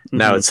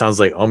 Now it sounds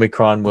like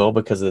Omicron will,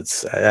 because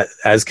it's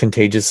as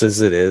contagious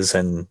as it is,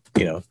 and,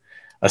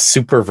 a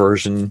super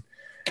version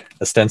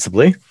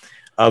ostensibly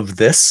of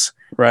this.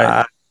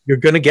 Right. You're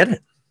going to get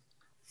it.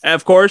 And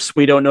of course,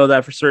 we don't know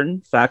that for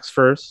certain. Facts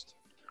first.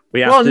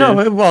 You're going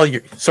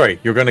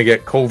to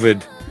get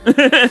COVID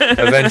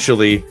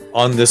eventually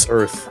on this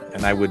earth.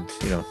 And I would,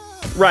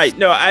 Right.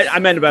 No, I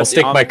meant about... I'll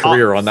stake my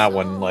career on that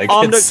one. Like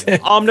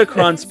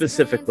Omicron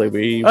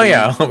specifically.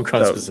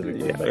 Omicron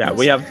specifically. Yeah,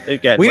 we have...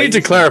 Again, we need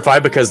to clarify,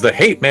 because the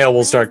hate mail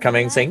will start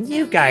coming saying,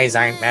 you guys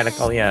aren't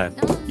medical. Yeah.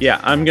 Yeah,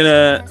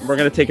 we're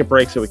going to take a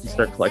break so we can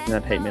start collecting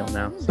that hate mail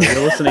now. So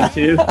you're listening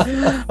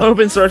to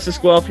Open Sources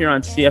Guelph here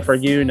on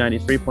CFRU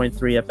 93.3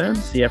 FM,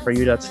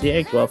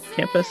 CFRU.ca, Guelph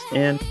Campus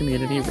and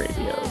Community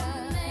Radio.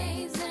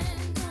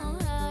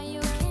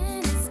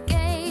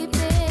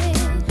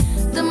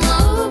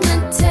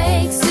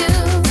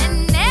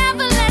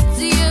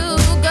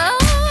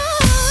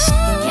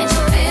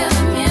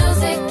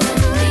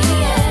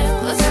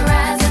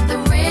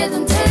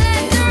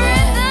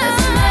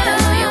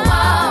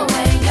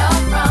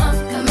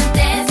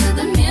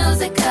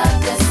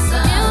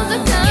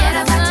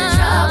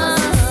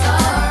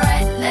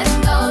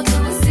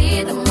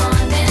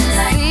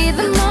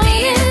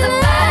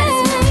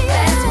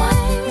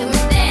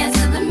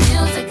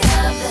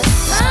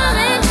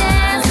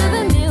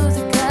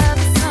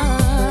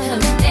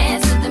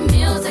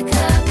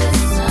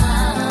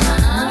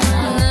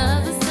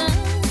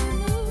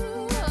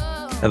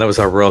 And that was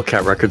our Royal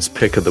Cat Records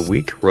pick of the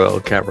week.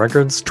 Royal Cat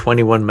Records,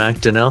 21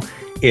 Macdonnell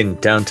in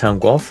downtown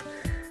Guelph.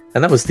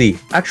 And that was the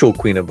actual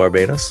Queen of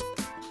Barbados,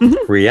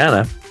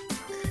 Rihanna,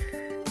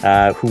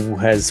 who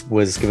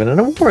was given an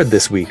award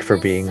this week for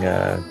being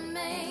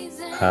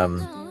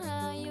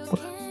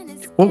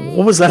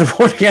what was that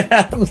award again,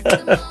 Adam?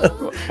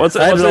 What's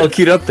I had it all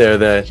queued up there.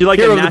 The Hero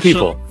of the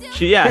People.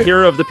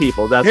 Hero of the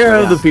People. That's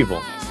Hero of the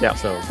People. Yeah.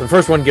 So the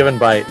first one given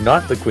by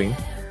not the Queen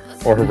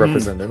or her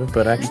representative,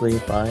 but actually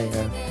by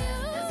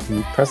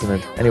the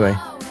president. Anyway,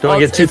 don't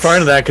get too far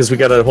into that, because we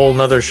got a whole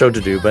nother show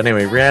to do. But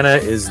anyway,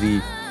 Rihanna is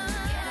the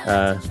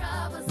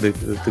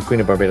Queen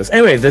of Barbados.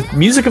 Anyway, the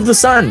Music of the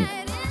Sun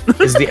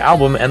is the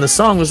album, and the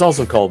song was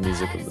also called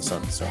Music of the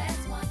Sun. So,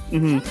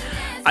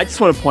 I just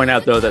want to point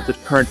out, though, that the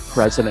current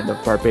president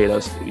of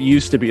Barbados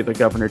used to be the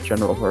Governor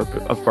General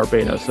of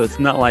Barbados, so it's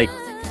not like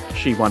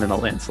she won in a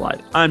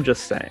landslide. I'm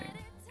just saying.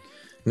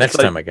 Next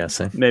time, I guess.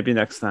 Maybe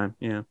next time.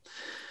 Yeah.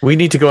 We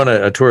need to go on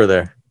a tour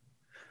there.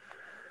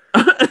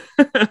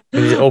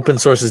 Open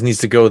Sources needs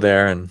to go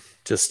there and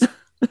just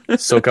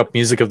Soak up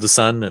music of the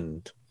sun,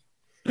 and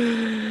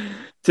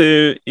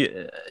to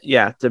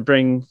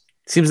bring.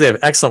 seems they have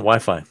excellent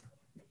Wi-Fi.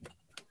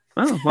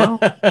 Oh well,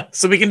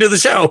 so we can do the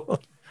show.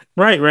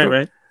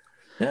 right.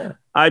 Yeah,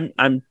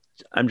 I'm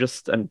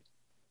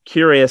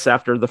curious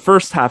after the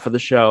first half of the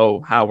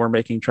show how we're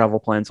making travel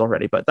plans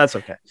already, but that's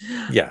okay.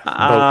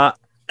 yeah.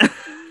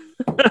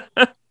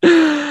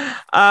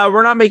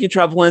 We're not making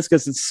travel plans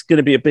because it's going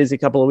to be a busy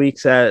couple of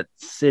weeks at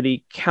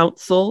City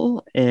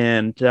Council,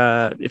 and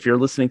if you're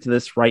listening to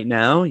this right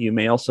now, you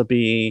may also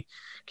be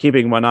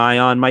keeping one eye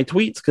on my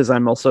tweets because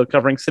I'm also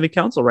covering City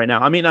Council right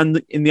now. I mean,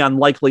 in the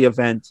unlikely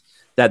event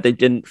that they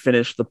didn't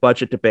finish the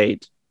budget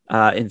debate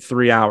in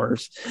 3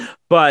 hours,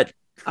 but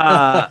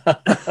good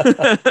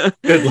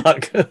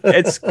luck.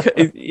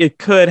 It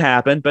could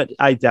happen, but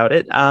I doubt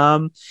it.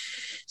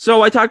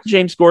 So I talked to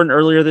James Gordon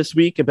earlier this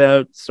week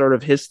about sort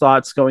of his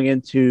thoughts going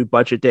into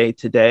budget day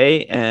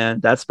today,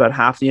 and that's about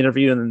half the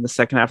interview. And then the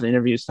second half of the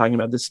interview is talking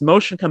about this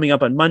motion coming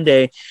up on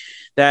Monday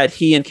that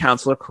he and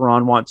Councillor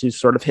Caron want to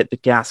sort of hit the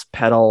gas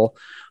pedal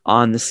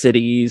on the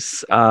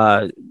city's,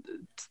 I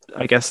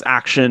guess,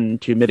 action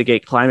to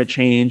mitigate climate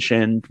change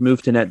and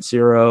move to net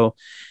zero,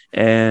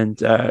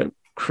 and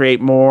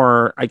create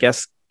more, I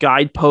guess,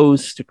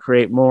 guideposts to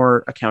create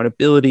more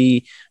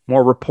accountability,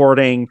 more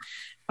reporting.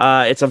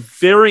 It's a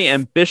very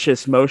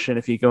ambitious motion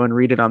if you go and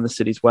read it on the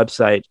city's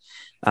website.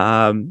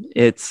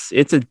 It's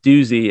a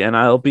doozy, and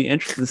I'll be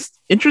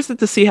interested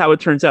to see how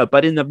it turns out.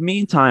 But in the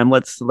meantime,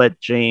 let's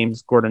let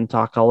James Gordon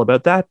talk all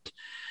about that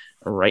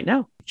right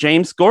now.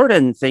 James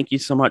Gordon, thank you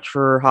so much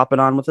for hopping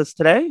on with us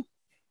today.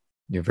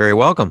 You're very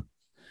welcome.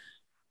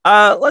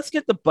 Let's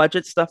get the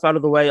budget stuff out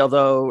of the way.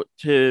 Although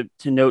to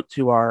note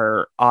to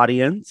our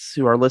audience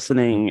who are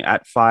listening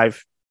at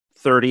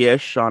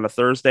 5:30ish on a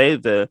Thursday,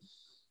 the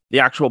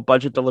actual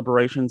budget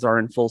deliberations are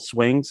in full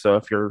swing. So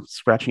if you're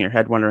scratching your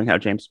head wondering how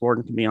James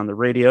Gordon can be on the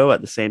radio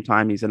at the same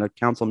time he's in a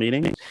council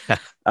meeting,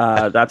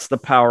 that's the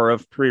power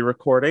of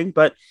pre-recording.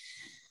 But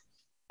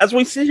as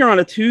we sit here on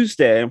a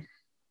Tuesday,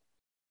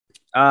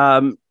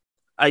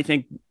 I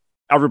think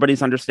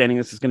everybody's understanding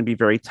this is going to be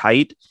very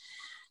tight.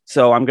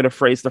 So I'm going to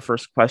phrase the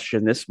first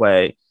question this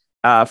way.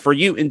 For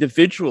you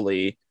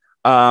individually,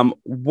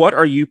 what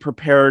are you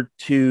prepared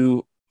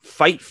to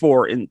fight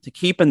for to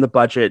keep in the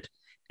budget?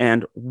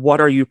 And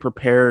what are you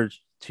prepared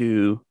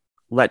to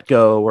let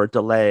go or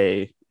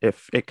delay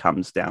if it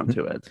comes down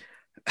to it?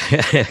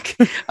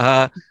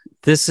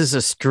 This is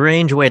a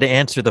strange way to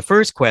answer the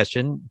first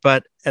question,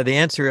 but the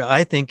answer,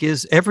 I think,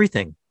 is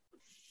everything.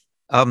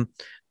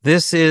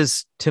 This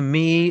is, to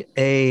me,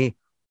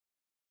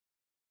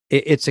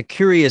 it's a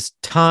curious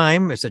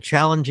time. It's a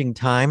challenging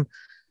time.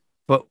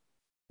 But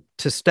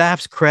to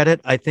staff's credit,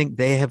 I think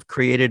they have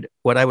created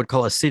what I would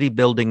call a city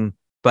building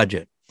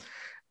budget.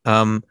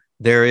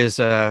 There is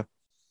a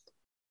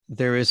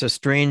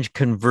strange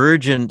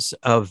convergence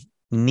of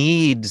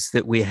needs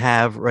that we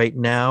have right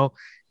now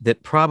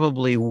that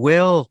probably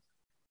will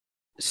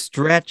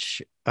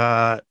stretch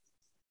the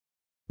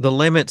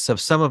limits of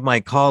some of my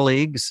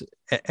colleagues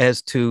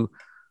as to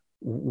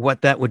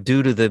what that would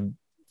do to the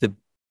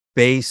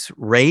base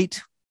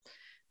rate.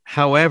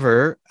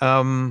 However,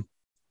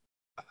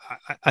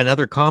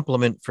 another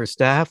compliment for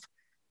staff,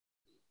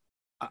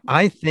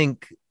 I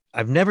think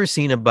I've never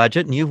seen a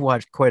budget, and you've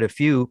watched quite a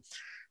few,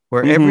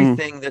 where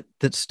everything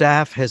that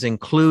staff has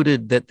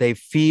included that they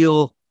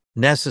feel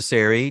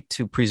necessary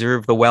to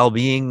preserve the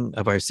well-being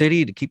of our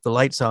city, to keep the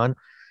lights on,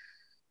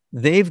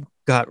 they've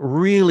got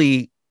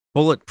really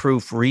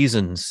bulletproof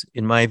reasons,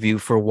 in my view,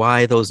 for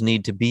why those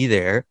need to be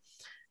there.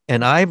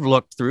 And I've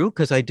looked through,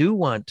 because I do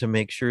want to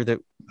make sure that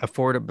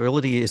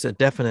affordability is a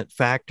definite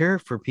factor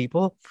for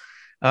people.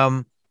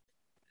 The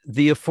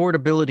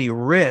affordability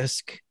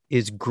risk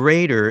is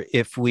greater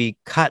if we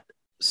cut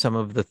some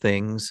of the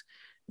things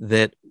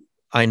that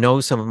I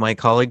know some of my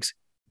colleagues,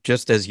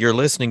 just as you're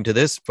listening to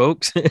this,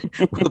 folks,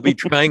 will be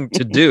trying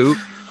to do.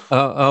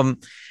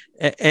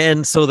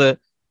 And so the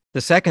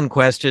second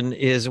question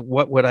is,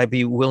 what would I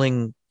be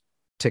willing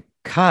to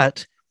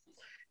cut?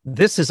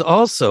 This is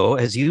also,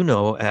 as you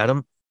know,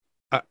 Adam,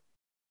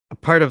 a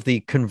part of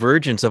the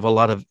convergence of a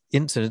lot of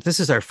incidents. This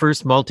is our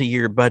first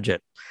multi-year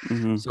budget.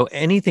 So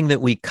anything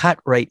that we cut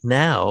right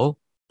now,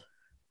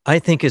 I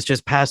think, is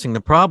just passing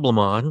the problem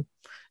on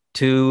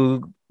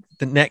to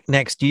the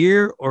next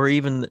year, or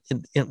even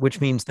which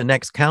means the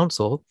next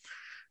council.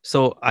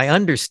 So I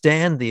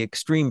understand the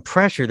extreme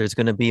pressure there's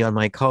going to be on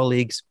my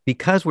colleagues,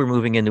 because we're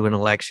moving into an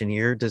election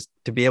year,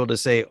 to be able to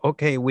say,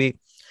 okay,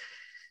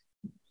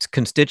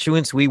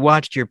 constituents, we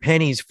watched your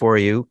pennies for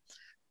you.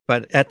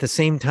 But at the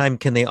same time,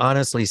 can they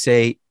honestly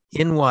say,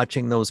 in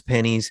watching those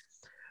pennies,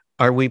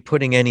 are we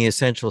putting any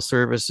essential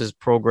services,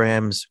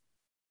 programs,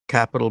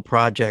 capital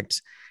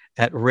projects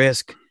at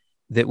risk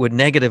that would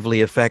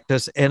negatively affect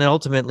us and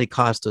ultimately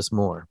cost us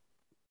more?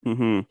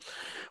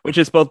 Which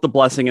is both the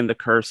blessing and the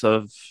curse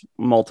of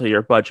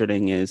multi-year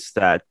budgeting, is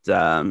that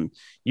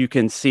you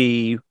can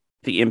see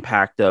the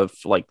impact of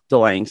like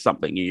delaying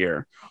something a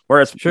year,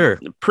 whereas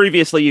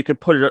previously you could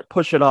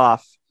push it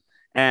off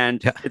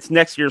and it's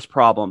next year's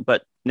problem.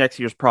 But next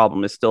year's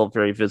problem is still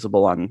very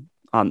visible on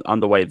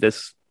the way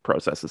this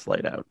process is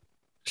laid out.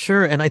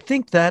 Sure. And I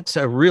think that's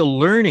a real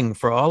learning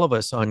for all of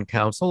us on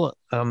council,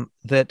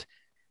 that,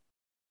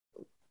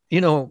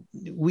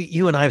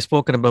 you and I have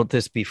spoken about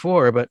this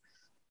before, but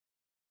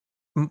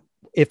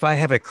if I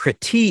have a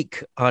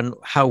critique on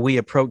how we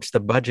approach the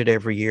budget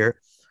every year,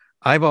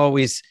 I've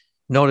always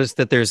noticed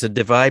that there's a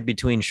divide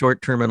between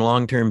short-term and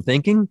long-term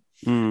thinking.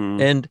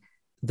 And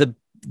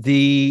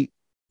the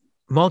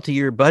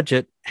multi-year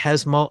budget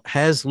has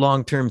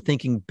long-term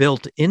thinking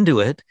built into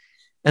it.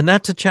 And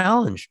that's a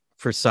challenge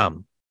for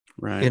some,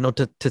 right?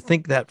 To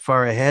think that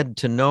far ahead,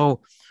 to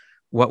know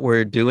what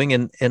we're doing.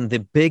 And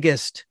the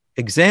biggest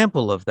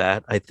example of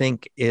that, I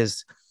think,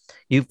 is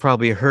you've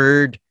probably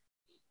heard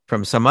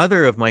from some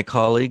other of my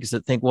colleagues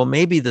that think, well,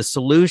 maybe the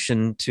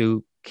solution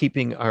to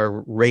keeping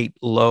our rate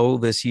low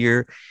this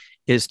year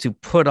is to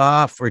put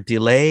off or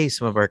delay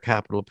some of our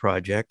capital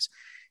projects.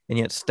 And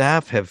yet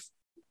staff have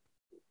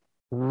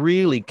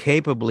really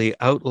capably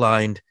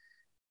outlined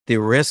the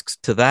risks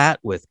to that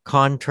with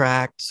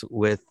contracts,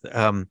 with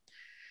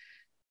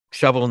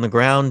shovel in the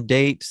ground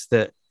dates,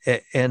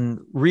 and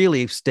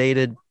really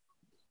stated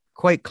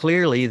quite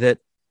clearly that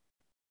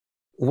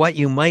what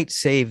you might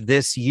save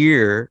this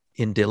year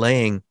in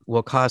delaying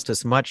will cost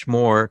us much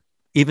more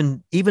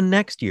even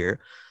next year.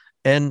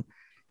 And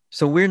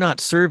so we're not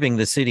serving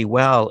the city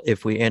well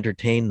if we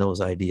entertain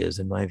those ideas,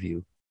 in my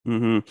view.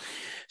 Mm-hmm.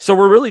 So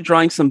we're really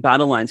drawing some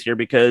battle lines here,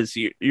 because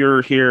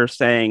you're here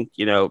saying,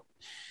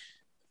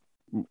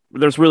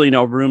 there's really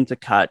no room to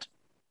cut.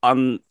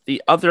 On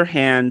the other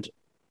hand,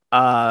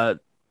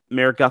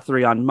 Mayor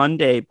Guthrie on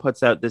Monday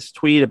puts out this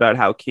tweet about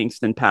how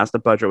Kingston passed a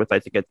budget with, I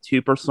think, a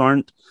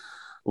 2%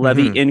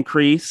 levy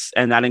increase,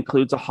 and that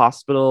includes a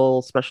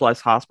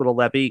specialized hospital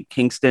levy.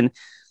 Kingston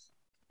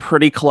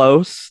pretty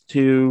close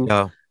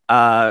to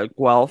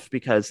Guelph,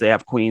 because they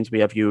have Queens, we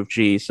have U of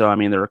G. So I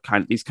mean, there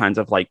are these kinds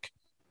of like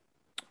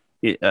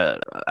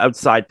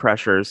outside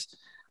pressures.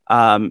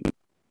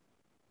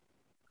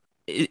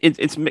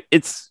 It's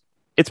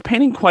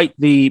painting quite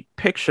the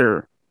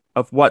picture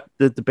of what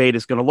the debate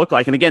is going to look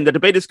like. And again, the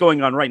debate is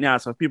going on right now,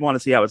 so if people want to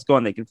see how it's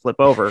going, they can flip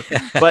over.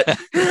 But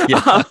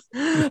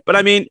but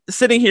I mean,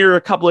 sitting here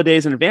a couple of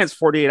days in advance,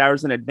 48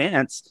 hours in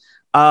advance,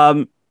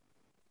 I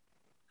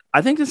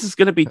think this is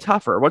going to be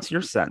tougher. What's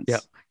your sense? Yeah.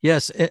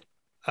 Yes.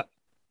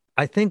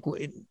 I think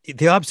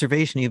the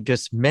observation you've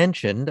just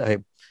mentioned,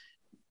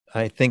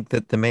 I think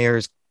that the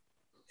mayors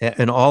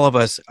and all of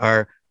us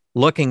are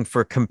looking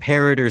for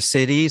comparator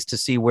cities to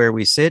see where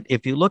we sit.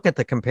 If you look at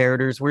the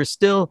comparators, we're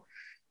still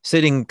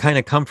sitting kind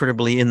of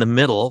comfortably in the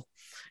middle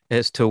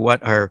as to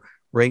what our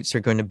rates are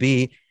going to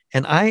be.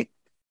 And I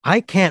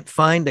can't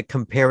find a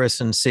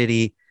comparison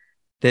city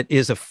that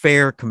is a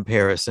fair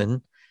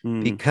comparison,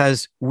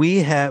 because we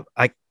have,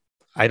 I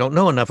don't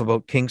know enough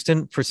about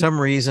Kingston. For some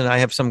reason, I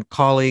have some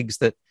colleagues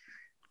that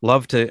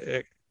love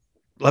to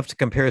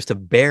compare us to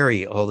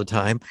Barrie all the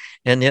time.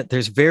 And yet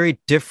there's very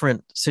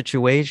different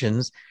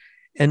situations.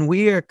 And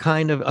we are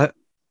kind of,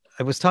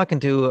 I was talking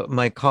to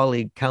my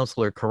colleague,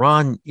 Councillor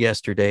Caron,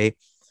 yesterday,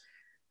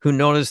 who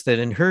noticed that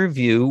in her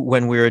view,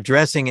 when we're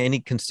addressing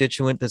any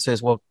constituent that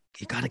says, well,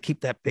 you got to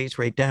keep that base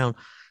rate down,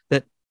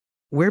 that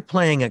we're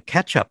playing a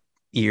catch-up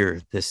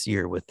year this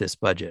year with this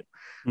budget.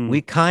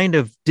 We kind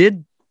of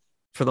did,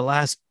 for the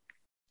last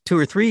 2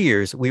 or 3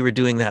 years, we were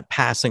doing that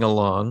passing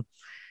along.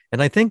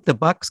 And I think the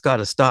buck's got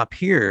to stop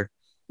here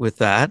with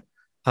that.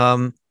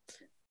 And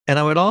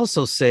I would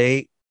also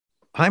say,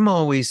 I'm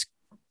always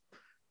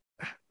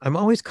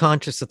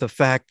conscious of the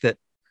fact that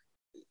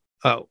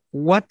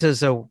what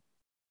does a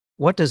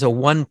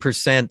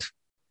 1%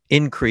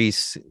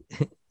 increase,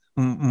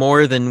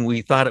 more than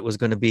we thought it was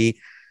going to be,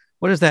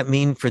 what does that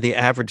mean for the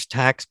average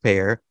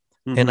taxpayer?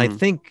 And I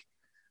think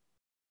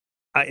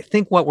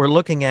what we're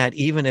looking at,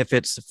 even if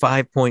it's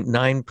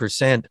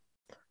 5.9%,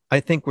 I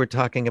think we're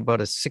talking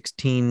about a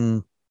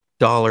 $16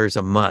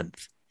 a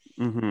month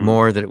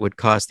more that it would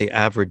cost the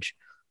average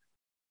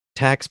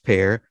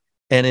taxpayer.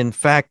 And in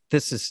fact,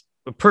 this is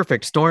a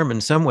perfect storm in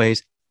some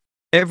ways.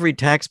 Every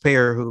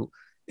homeowner,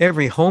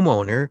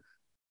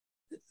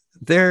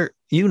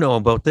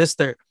 about this,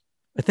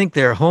 I think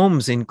their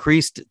homes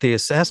increased the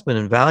assessment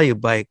and value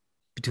by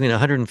between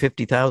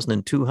 $150,000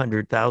 and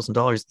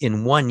 $200,000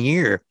 in 1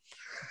 year.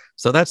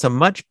 So that's a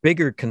much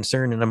bigger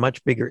concern and a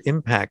much bigger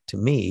impact to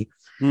me.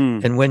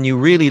 And when you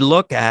really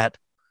look at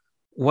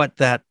what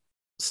that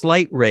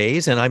slight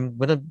raise, and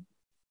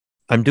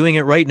I'm doing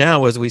it right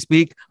now as we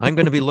speak, I'm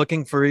going to be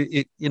looking for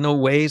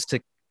ways to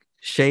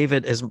shave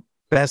it as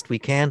best we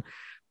can,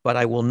 but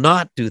I will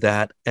not do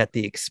that at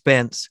the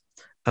expense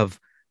of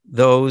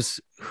those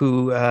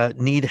who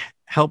need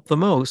help the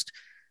most.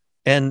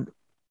 And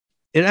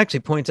it actually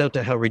points out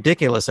to how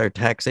ridiculous our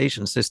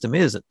taxation system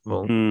is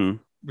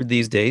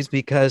these days,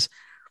 because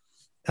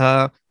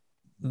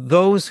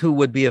those who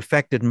would be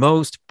affected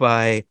most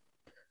by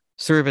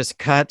service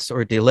cuts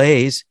or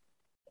delays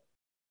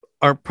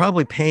are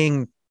probably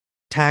paying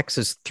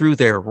taxes through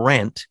their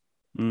rent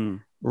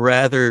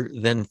rather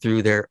than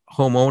through their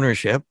home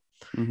ownership.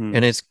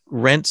 And its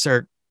rents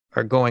are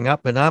are going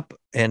up and up,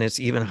 and it's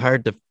even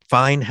hard to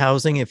find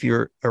housing if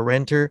you're a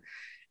renter.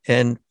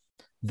 And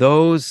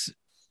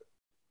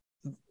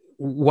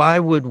why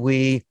would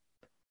we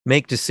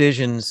make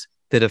decisions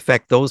that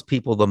affect those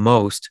people the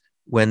most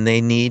when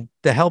they need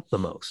the help the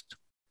most?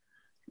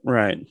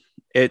 Right.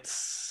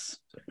 It's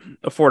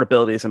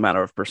affordability is a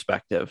matter of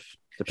perspective,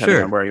 depending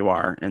Sure. on where you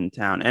are in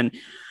town. And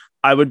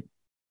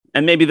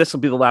maybe this will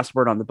be the last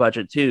word on the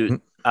budget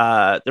too.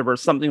 There were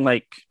something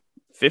like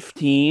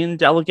 15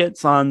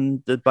 delegates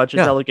on the budget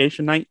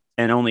delegation night,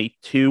 and only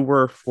 2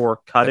 were for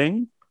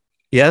cutting.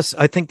 Yes,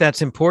 I think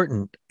that's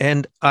important.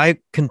 And I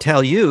can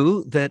tell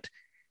you that,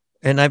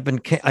 and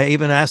I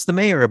even asked the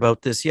mayor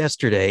about this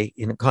yesterday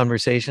in a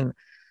conversation.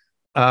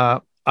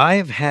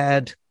 I've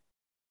had,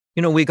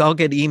 we all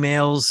get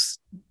emails,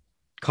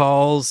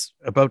 calls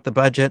about the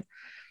budget.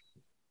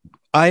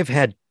 I've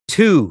had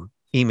 2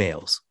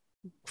 emails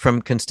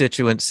from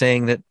constituents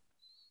saying that,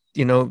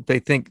 they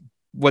think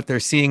what they're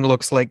seeing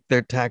looks like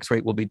their tax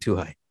rate will be too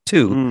high.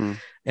 2.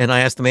 And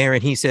I asked the mayor,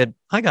 and he said,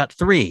 I got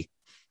 3.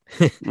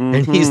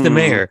 And he's the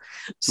mayor.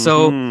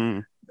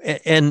 So,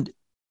 and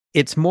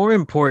it's more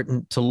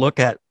important to look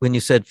at, when you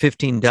said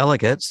 15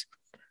 delegates,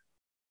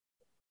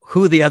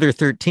 who the other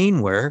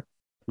 13 were.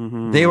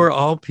 They were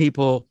all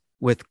people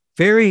with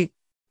very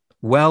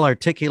well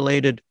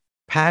articulated,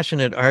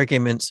 passionate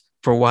arguments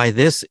for why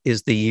this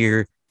is the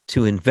year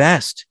to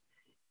invest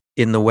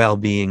in the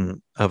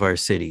well-being of our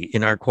city,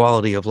 in our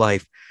quality of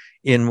life,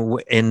 in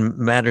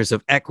matters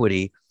of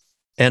equity.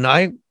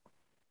 And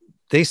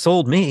they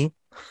sold me.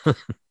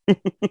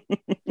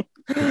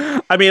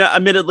 I mean,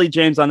 admittedly,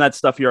 James, on that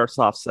stuff, you're a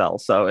soft sell.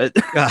 So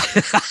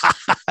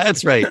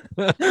that's right.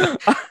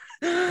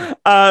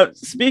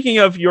 Speaking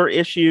of your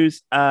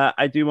issues,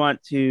 I do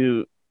want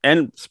to,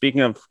 and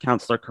speaking of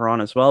Councillor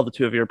Caron as well, the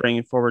 2 of you are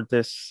bringing forward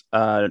this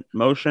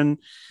motion.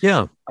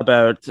 Yeah.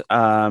 About,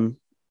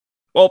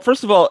 well,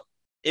 first of all,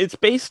 it's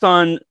based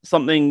on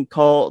something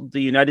called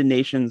the United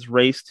Nations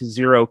Race to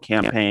Zero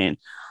campaign.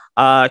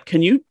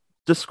 Can you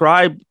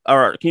describe,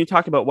 or can you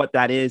talk about what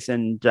that is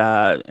and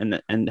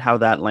how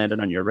that landed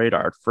on your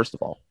radar, first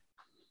of all?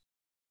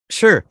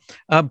 Sure.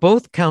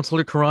 Both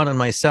Councillor Caron and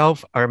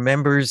myself are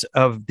members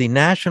of the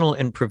national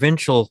and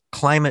provincial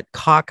climate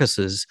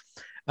caucuses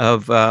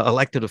of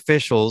elected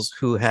officials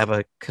who have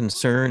a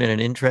concern and an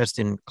interest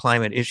in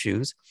climate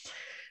issues.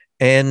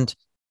 And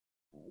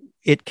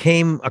it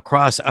came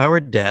across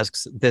our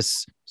desks,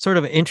 this sort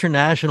of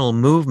international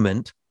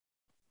movement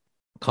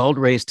called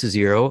Race to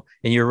Zero.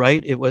 And you're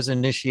right, it was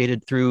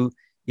initiated through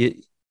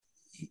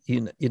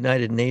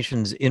United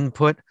Nations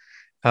input.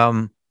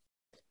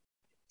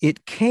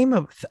 It came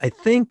up, I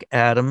think,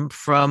 Adam,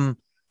 from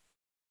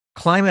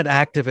climate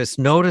activists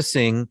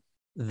noticing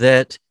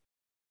that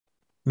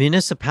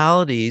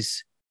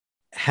municipalities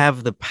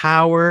have the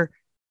power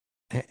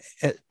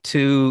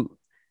to,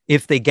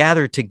 if they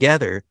gather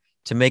together,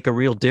 to make a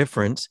real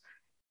difference.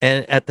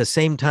 And at the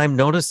same time,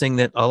 noticing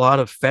that a lot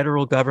of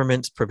federal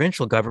governments,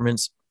 provincial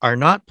governments are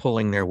not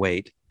pulling their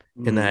weight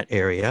in that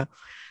area,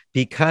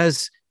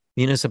 because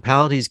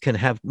municipalities can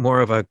have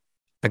more of a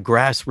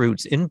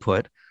grassroots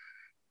input.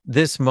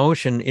 This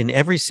motion in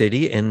every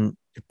city, and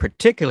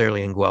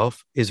particularly in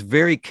Guelph, is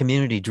very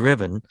community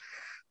driven.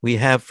 We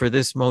have, for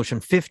this motion,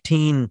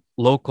 15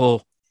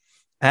 local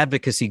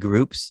advocacy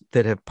groups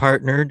that have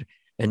partnered.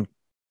 And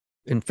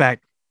in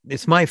fact,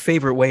 it's my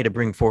favorite way to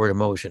bring forward a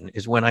motion,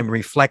 is when I'm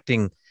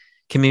reflecting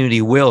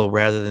community will,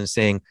 rather than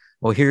saying,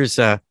 well, here's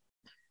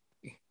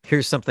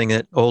something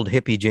that old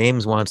hippie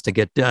James wants to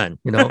get done,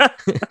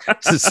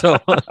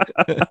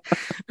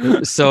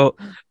 So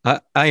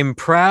I'm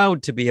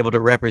proud to be able to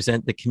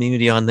represent the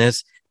community on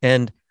this.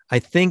 And I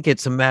think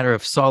it's a matter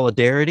of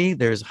solidarity.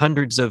 There's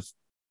hundreds of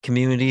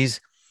communities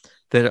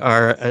that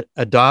are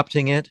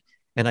adopting it.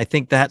 And I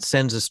think that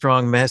sends a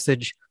strong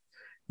message.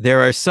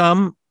 There are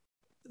some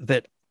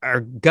that are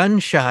gun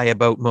shy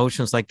about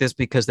motions like this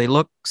because they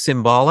look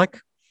symbolic.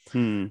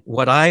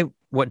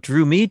 What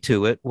drew me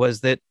to it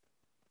was that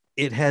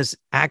it has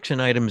action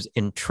items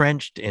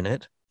entrenched in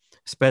it,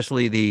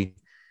 especially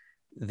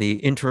the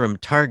interim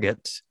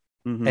targets.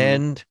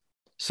 And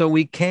so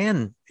we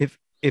can, if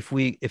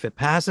it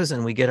passes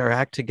and we get our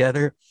act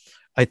together,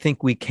 I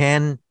think we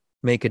can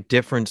make a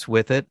difference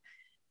with it.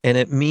 And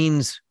it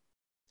means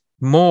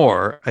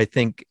more, I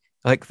think,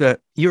 like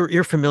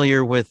you're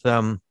familiar with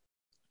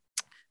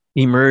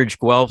Emerge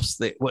Guelph's,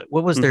 what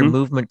was their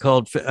movement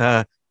called?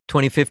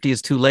 2050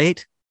 is too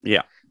late.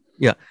 Yeah.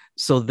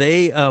 So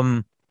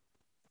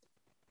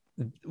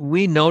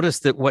we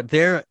noticed that what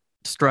they're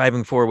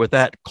striving for with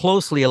that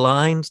closely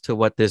aligns to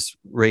what this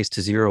Race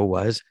to Zero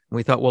was. And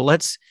we thought, well,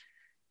 let's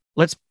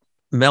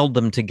meld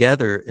them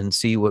together and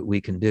see what we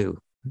can do.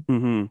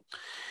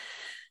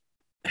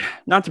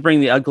 Not to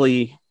bring the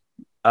ugly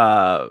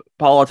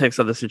politics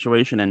of the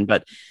situation in,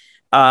 but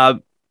I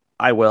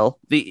will.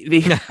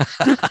 There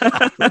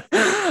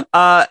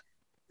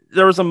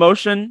was a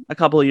motion a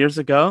couple of years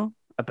ago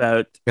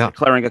about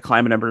declaring a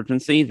climate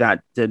emergency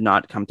that did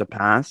not come to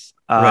pass.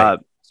 Right.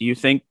 Do you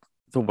think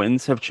the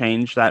winds have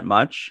changed that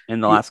much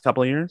in the last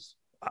couple of years?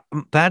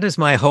 that is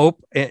my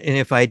hope. And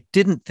if I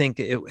didn't think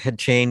it had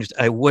changed,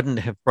 I wouldn't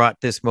have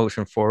brought this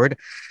motion forward.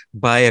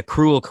 By a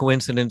cruel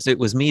coincidence, it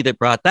was me that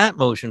brought that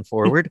motion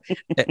forward.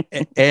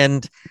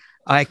 And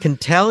I can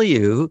tell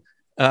you,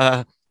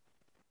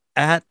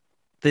 at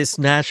this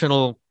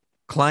national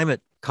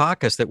climate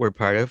caucus that we're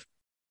part of,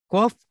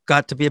 Guelph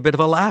got to be a bit of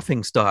a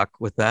laughing stock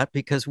with that,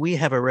 because we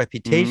have a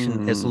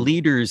reputation as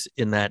leaders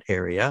in that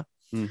area,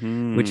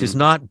 which is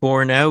not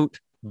borne out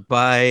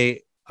by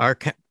our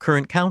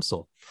current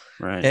council.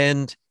 Right.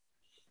 And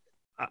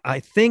I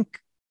think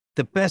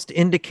the best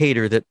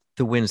indicator that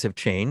the winds have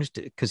changed,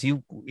 because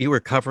you were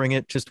covering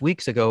it just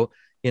weeks ago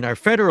in our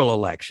federal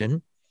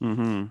election,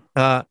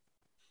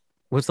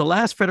 was the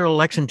last federal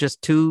election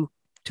just two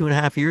and a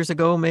half years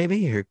ago,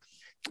 maybe? Or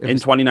in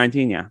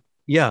 2019, yeah.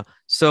 Yeah.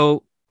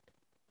 So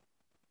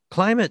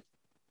climate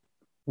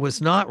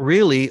was not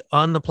really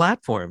on the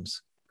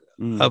platforms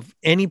of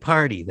any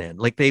party then.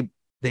 Like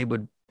they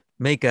would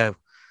make a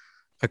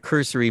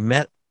cursory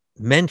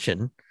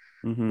mention,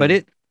 but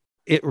it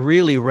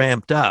really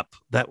ramped up.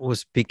 That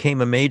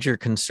became a major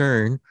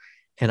concern,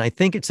 and I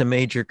think it's a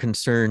major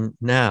concern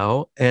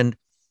now. And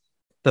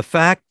the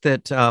fact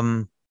that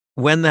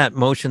when that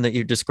motion that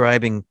you're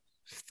describing,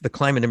 the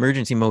climate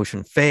emergency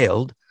motion,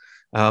 failed,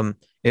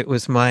 it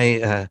was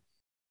my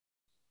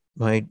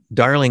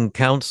darling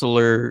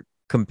counselor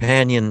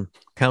companion,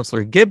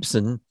 Councillor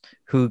Gibson,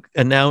 who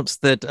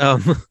announced that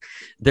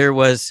it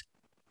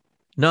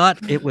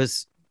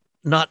was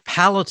not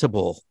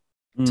palatable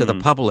to the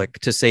public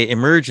to say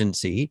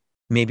emergency.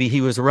 Maybe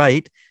he was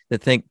right,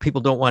 that think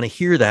people don't want to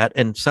hear that,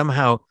 and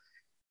somehow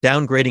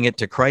downgrading it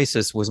to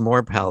crisis was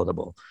more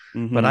palatable.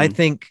 But I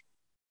think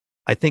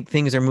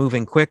things are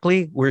moving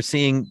quickly. We're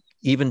seeing,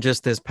 even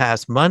just this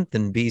past month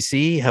in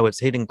BC, how it's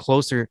hitting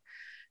closer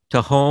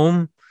to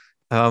home.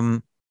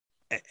 And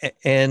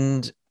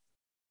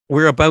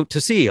we're about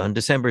to see on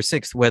December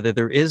 6th whether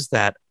there is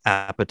that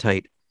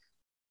appetite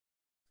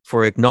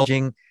for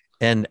acknowledging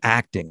and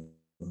acting.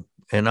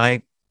 And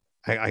I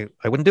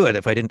wouldn't do it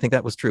if I didn't think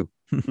that was true.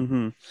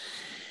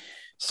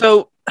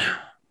 So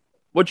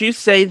would you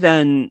say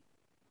then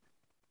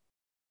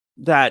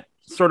that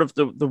sort of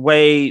the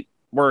way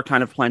we're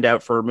kind of planned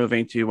out for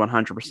moving to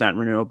 100%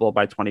 renewable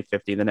by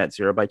 2050, the net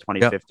zero by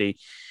 2050,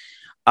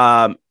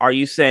 are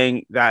you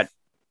saying that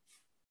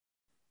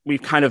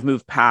we've kind of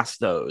moved past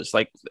those?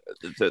 Like,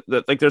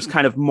 like there's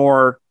kind of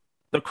more,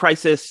 the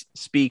crisis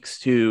speaks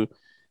to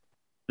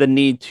the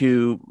need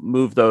to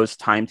move those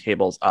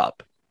timetables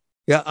up.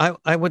 Yeah,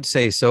 I would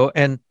say so.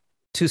 And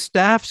to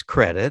staff's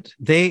credit,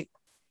 they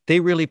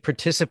really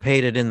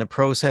participated in the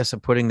process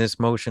of putting this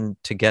motion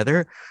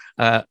together.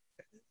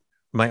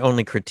 My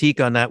only critique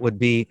on that would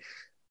be,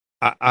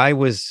 I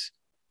was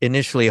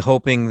initially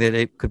hoping that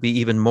it could be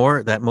even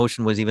more, that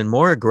motion was even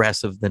more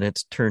aggressive than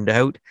it's turned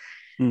out.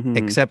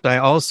 Except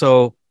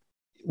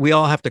we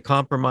all have to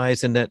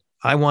compromise in that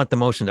I want the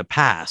motion to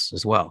pass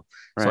as well.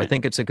 Right. So I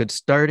think it's a good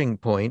starting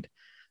point,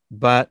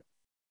 but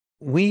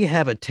we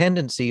have a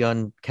tendency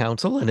on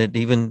council, and it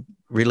even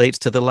relates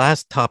to the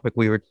last topic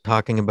we were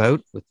talking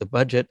about with the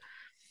budget.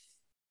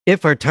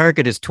 If our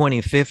target is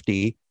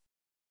 2050,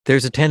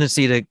 there's a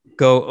tendency to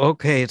go,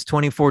 okay, it's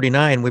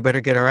 2049. We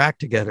better get our act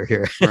together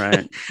here.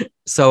 Right.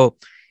 So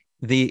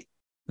the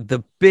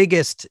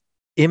biggest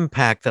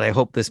impact that I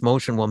hope this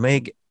motion will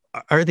make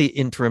are the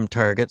interim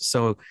targets.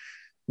 So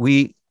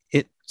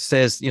it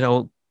says,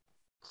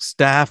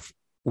 staff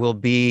will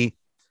be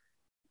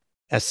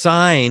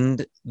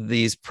assigned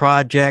these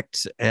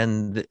projects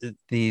and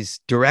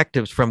these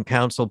directives from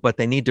council, but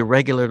they need to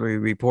regularly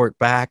report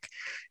back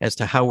as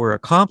to how we're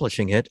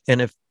accomplishing it.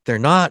 And if they're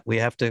not, we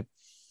have to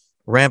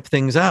ramp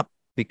things up,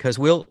 because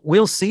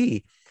we'll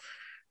see.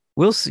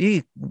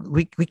 We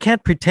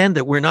can't pretend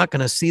that we're not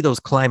going to see those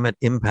climate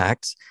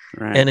impacts.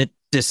 Right. And it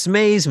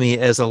dismays me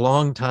as a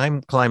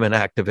longtime climate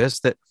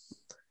activist that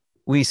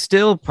we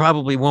still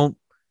probably won't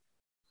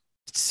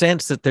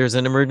sense that there's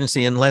an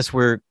emergency unless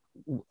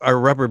our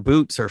rubber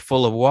boots are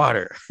full of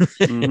water.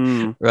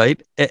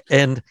 Right.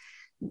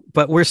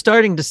 But we're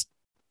starting to,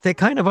 they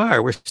kind of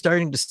are, we're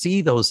starting to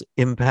see those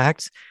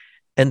impacts.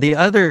 And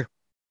the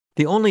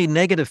only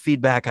negative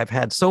feedback I've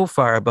had so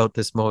far about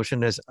this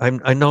motion is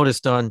I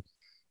noticed on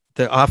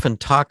the often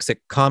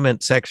toxic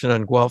comment section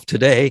on Guelph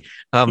Today,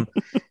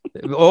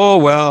 oh,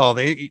 well,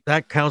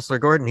 that Councillor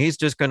Gordon, he's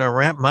just going to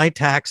ramp my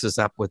taxes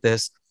up with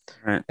this.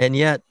 Right. And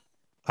yet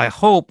I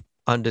hope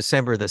on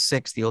December the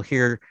 6th, you'll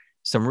hear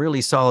some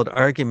really solid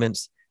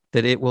arguments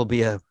that it will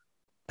be an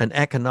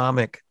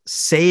economic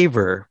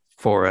saver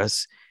for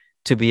us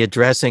to be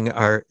addressing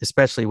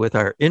especially with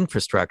our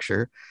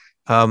infrastructure,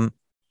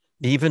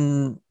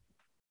 even,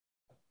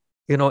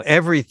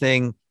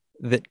 everything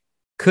that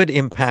could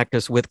impact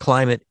us with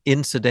climate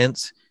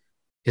incidents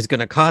is going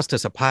to cost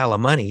us a pile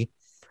of money.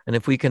 And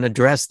if we can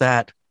address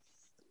that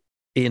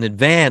in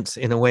advance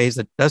in a ways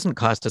that doesn't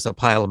cost us a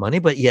pile of money,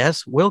 but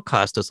yes, will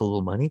cost us a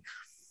little money,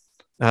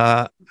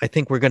 I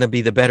think we're going to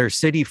be the better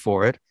city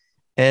for it.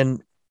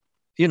 And,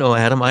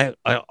 Adam, I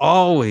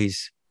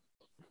always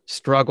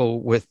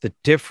struggle with the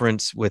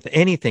difference with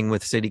anything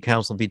with city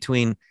council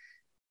between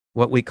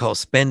what we call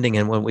spending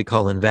and what we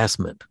call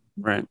investment.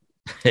 Right.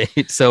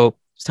 So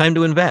it's time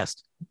to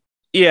invest.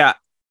 Yeah.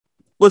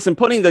 Listen,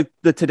 putting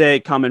the Today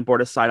Common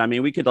Board aside, I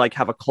mean, we could like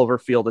have a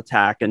Cloverfield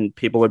attack and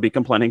people would be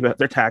complaining about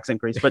their tax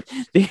increase. But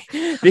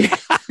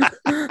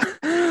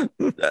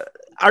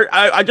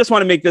I just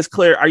want to make this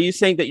clear. Are you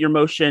saying that your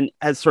motion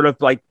has sort of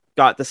like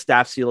got the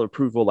staff seal of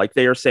approval? Like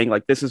they are saying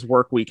like, this is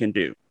work we can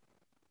do.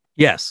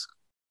 Yes.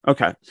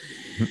 Okay.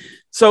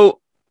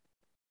 So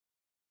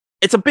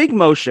it's a big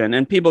motion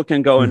and people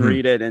can go and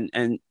read it.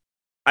 And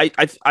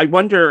I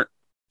wonder,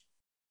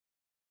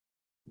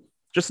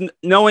 just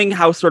knowing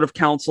how sort of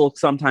council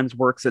sometimes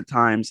works at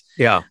times.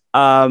 Yeah.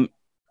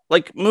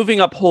 Like moving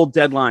up whole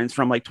deadlines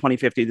from like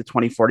 2050 to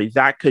 2040,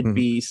 that could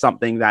be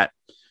something that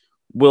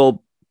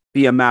will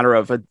be a matter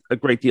of a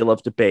great deal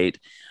of debate.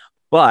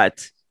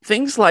 But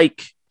things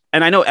like,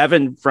 and I know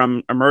Evan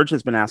from Emerge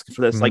has been asking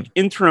for this, like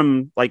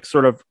interim, like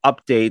sort of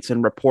updates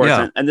and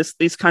reports, and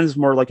these kinds of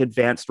more like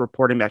advanced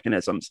reporting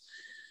mechanisms.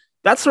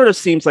 That sort of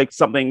seems like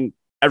something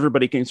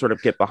everybody can sort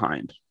of get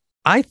behind.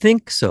 I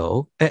think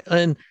so.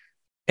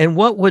 And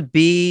what would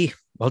be,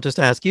 I'll just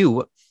ask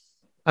you,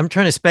 I'm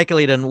trying to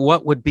speculate on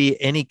what would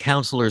be any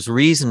counselor's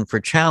reason for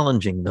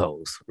challenging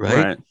those,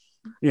 right?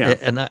 Yeah.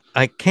 And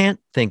I can't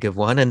think of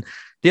one. And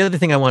the other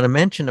thing I want to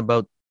mention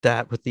about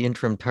that with the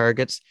interim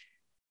targets,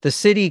 the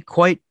city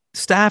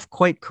staff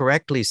quite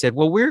correctly said,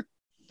 well,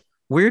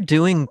 we're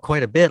doing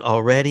quite a bit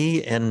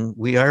already and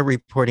we are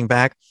reporting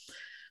back.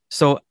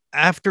 So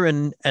after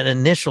an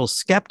initial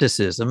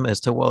skepticism as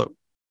to, well,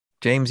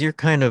 James, you're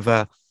kind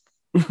of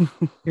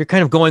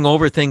going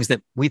over things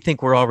that we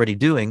think we're already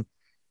doing.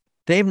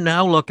 They've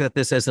now looked at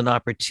this as an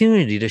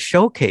opportunity to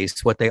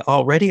showcase what they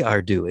already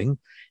are doing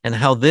and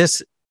how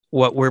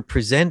what we're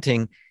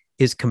presenting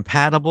is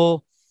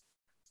compatible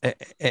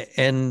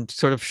and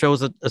sort of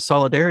shows a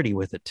solidarity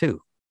with it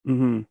too.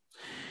 Mm-hmm.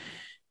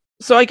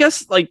 So I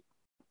guess like,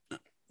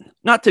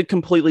 not to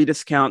completely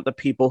discount the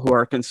people who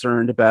are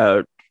concerned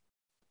about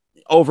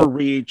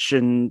overreach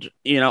and,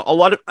 a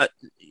lot of,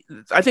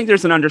 I think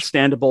there's an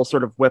understandable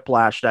sort of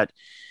whiplash that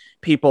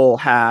people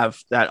have,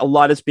 that a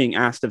lot is being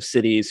asked of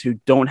cities who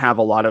don't have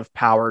a lot of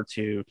power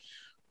to,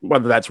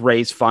 whether that's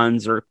raise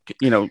funds or,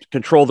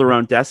 control their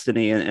own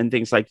destiny and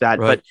things like that.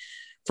 Right. But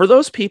for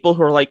those people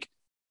who are like,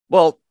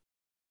 well,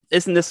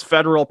 isn't this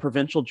federal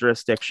provincial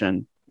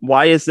jurisdiction?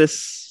 Why is this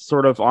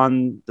sort of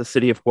on the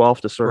city of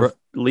Guelph to sort of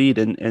lead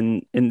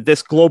in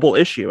this global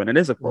issue? And it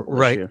is a global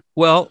issue.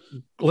 Well,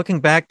 looking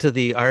back to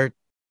the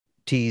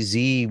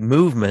RTZ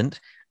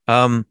movement,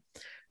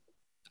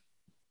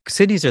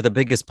 cities are the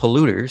biggest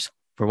polluters,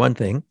 for one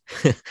thing,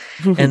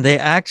 and they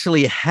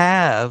actually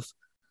have,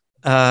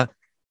 what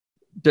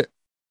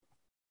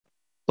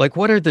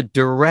are the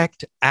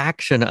direct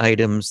action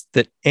items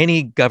that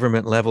any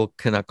government level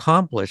can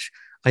accomplish?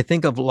 I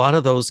think a lot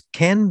of those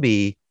can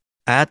be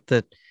at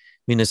the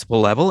municipal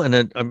level,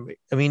 and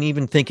I mean,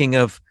 even thinking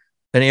of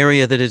an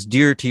area that is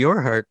dear to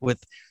your heart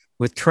with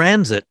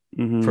transit,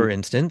 for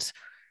instance,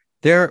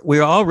 we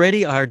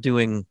already are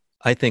doing,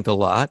 I think, a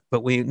lot,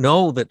 but we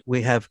know that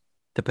we have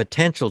the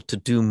potential to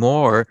do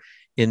more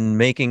in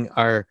making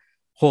our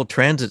whole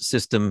transit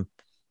system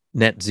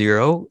net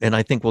zero. And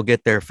I think we'll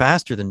get there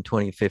faster than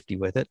 2050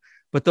 with it.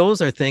 But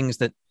those are things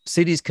that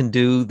cities can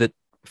do that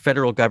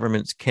federal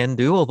governments can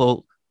do,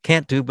 although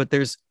can't do, but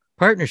there's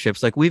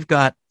partnerships. Like we've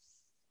got,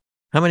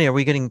 how many are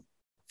we getting?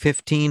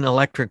 15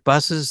 electric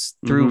buses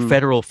through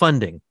federal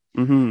funding.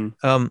 And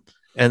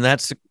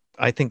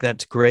I think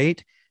that's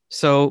great.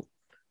 So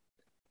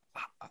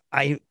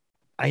I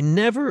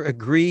never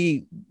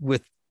agree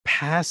with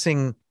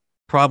passing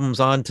problems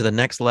on to the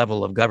next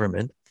level of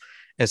government,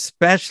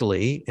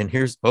 especially, and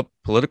here's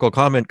political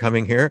comment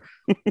coming here,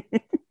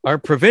 our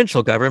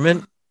provincial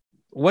government.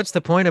 What's the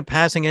point of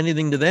passing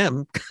anything to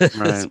them?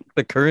 Right.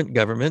 The current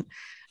government,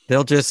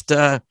 they'll just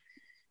tell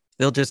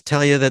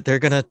you that they're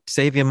going to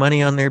save you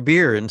money on their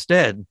beer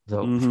instead.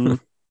 So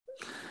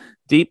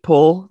deep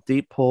pull.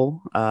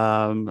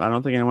 I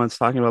don't think anyone's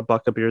talking about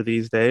bucket beer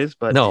these days,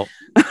 but no.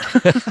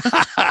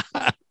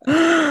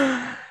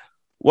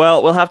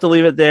 Well, we'll have to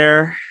leave it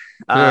there.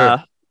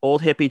 Sure.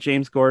 Old hippie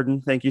James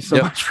Gordon, thank you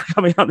so much for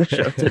coming on the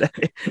show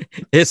today.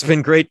 It's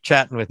been great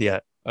chatting with you.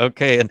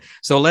 Okay, and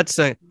so let's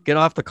get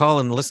off the call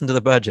and listen to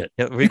the budget.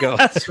 Here we go.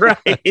 That's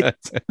right.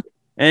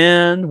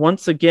 And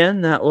once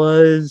again, that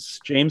was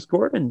James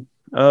Gordon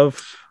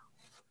of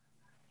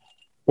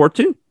Ward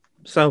 2.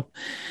 So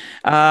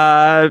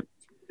we're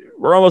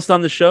almost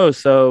on the show,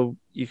 so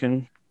you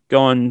can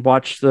go and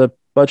watch the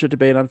budget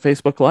debate on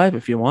Facebook Live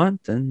if you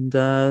want and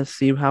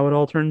see how it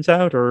all turns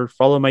out, or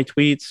follow my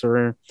tweets,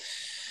 or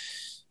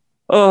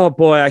oh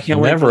boy, I can't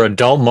wait. Never a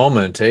dull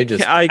moment, eh?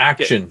 Just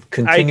action,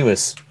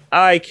 continuous.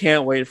 I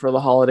can't wait for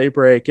the holiday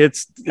break.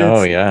 It's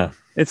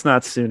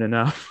not soon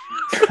enough.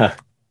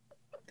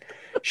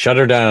 Shut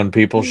her down,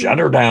 people. Shut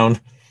her down.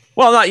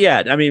 Well, not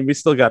yet. I mean, we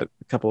still got a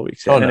couple of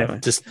weeks yet. Oh no, Anyway.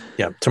 just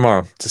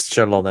tomorrow. Just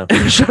shut it all down.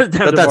 Shut it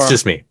down But that's tomorrow.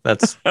 just me.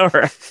 That's All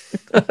right.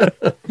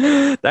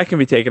 That can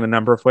be taken a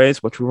number of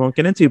ways, which we won't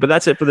get into. But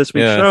that's it for this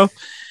week's Yeah. show.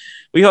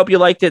 We hope you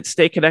liked it.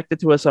 Stay connected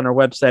to us on our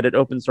website at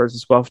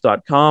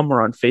opensourcesguelph.com.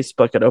 We're on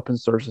Facebook at Open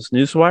Sources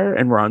Newswire,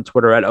 and we're on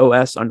Twitter at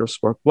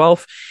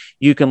OS_Guelph.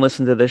 You can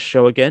listen to this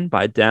show again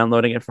by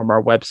downloading it from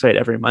our website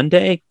every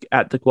Monday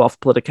at the Guelph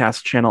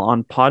Politicast channel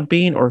on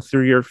Podbean or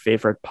through your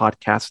favorite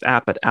podcast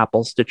app at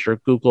Apple, Stitcher,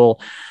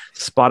 Google,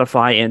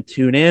 Spotify, and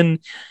TuneIn.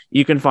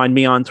 You can find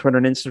me on Twitter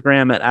and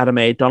Instagram at Adam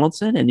A.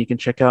 Donaldson, and you can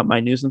check out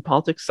my news and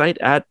politics site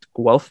at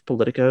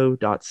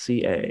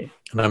guelphpolitico.ca.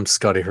 And I'm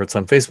Scotty Hertz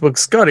on Facebook,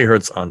 Scotty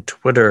Hertz on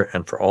Twitter,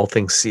 and for all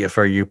things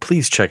CFRU,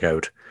 please check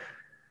out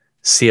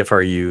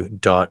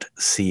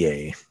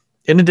cfru.ca.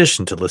 In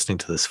addition to listening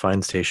to this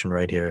fine station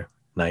right here,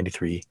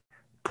 93.3.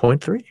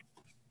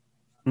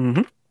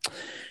 Mm-hmm.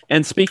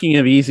 And speaking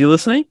of easy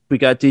listening, we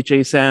got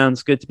DJ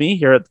Sounds Good to Me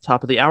here at the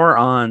top of the hour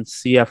on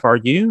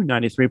CFRU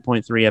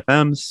 93.3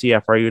 FM,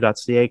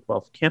 CFRU.ca,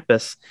 Guelph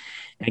Campus,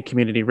 and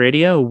Community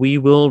Radio. We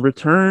will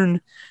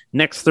return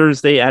next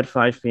Thursday at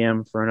 5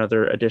 p.m. for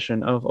another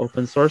edition of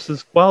Open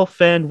Sources Guelph,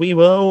 and we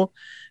will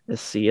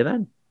see you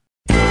then.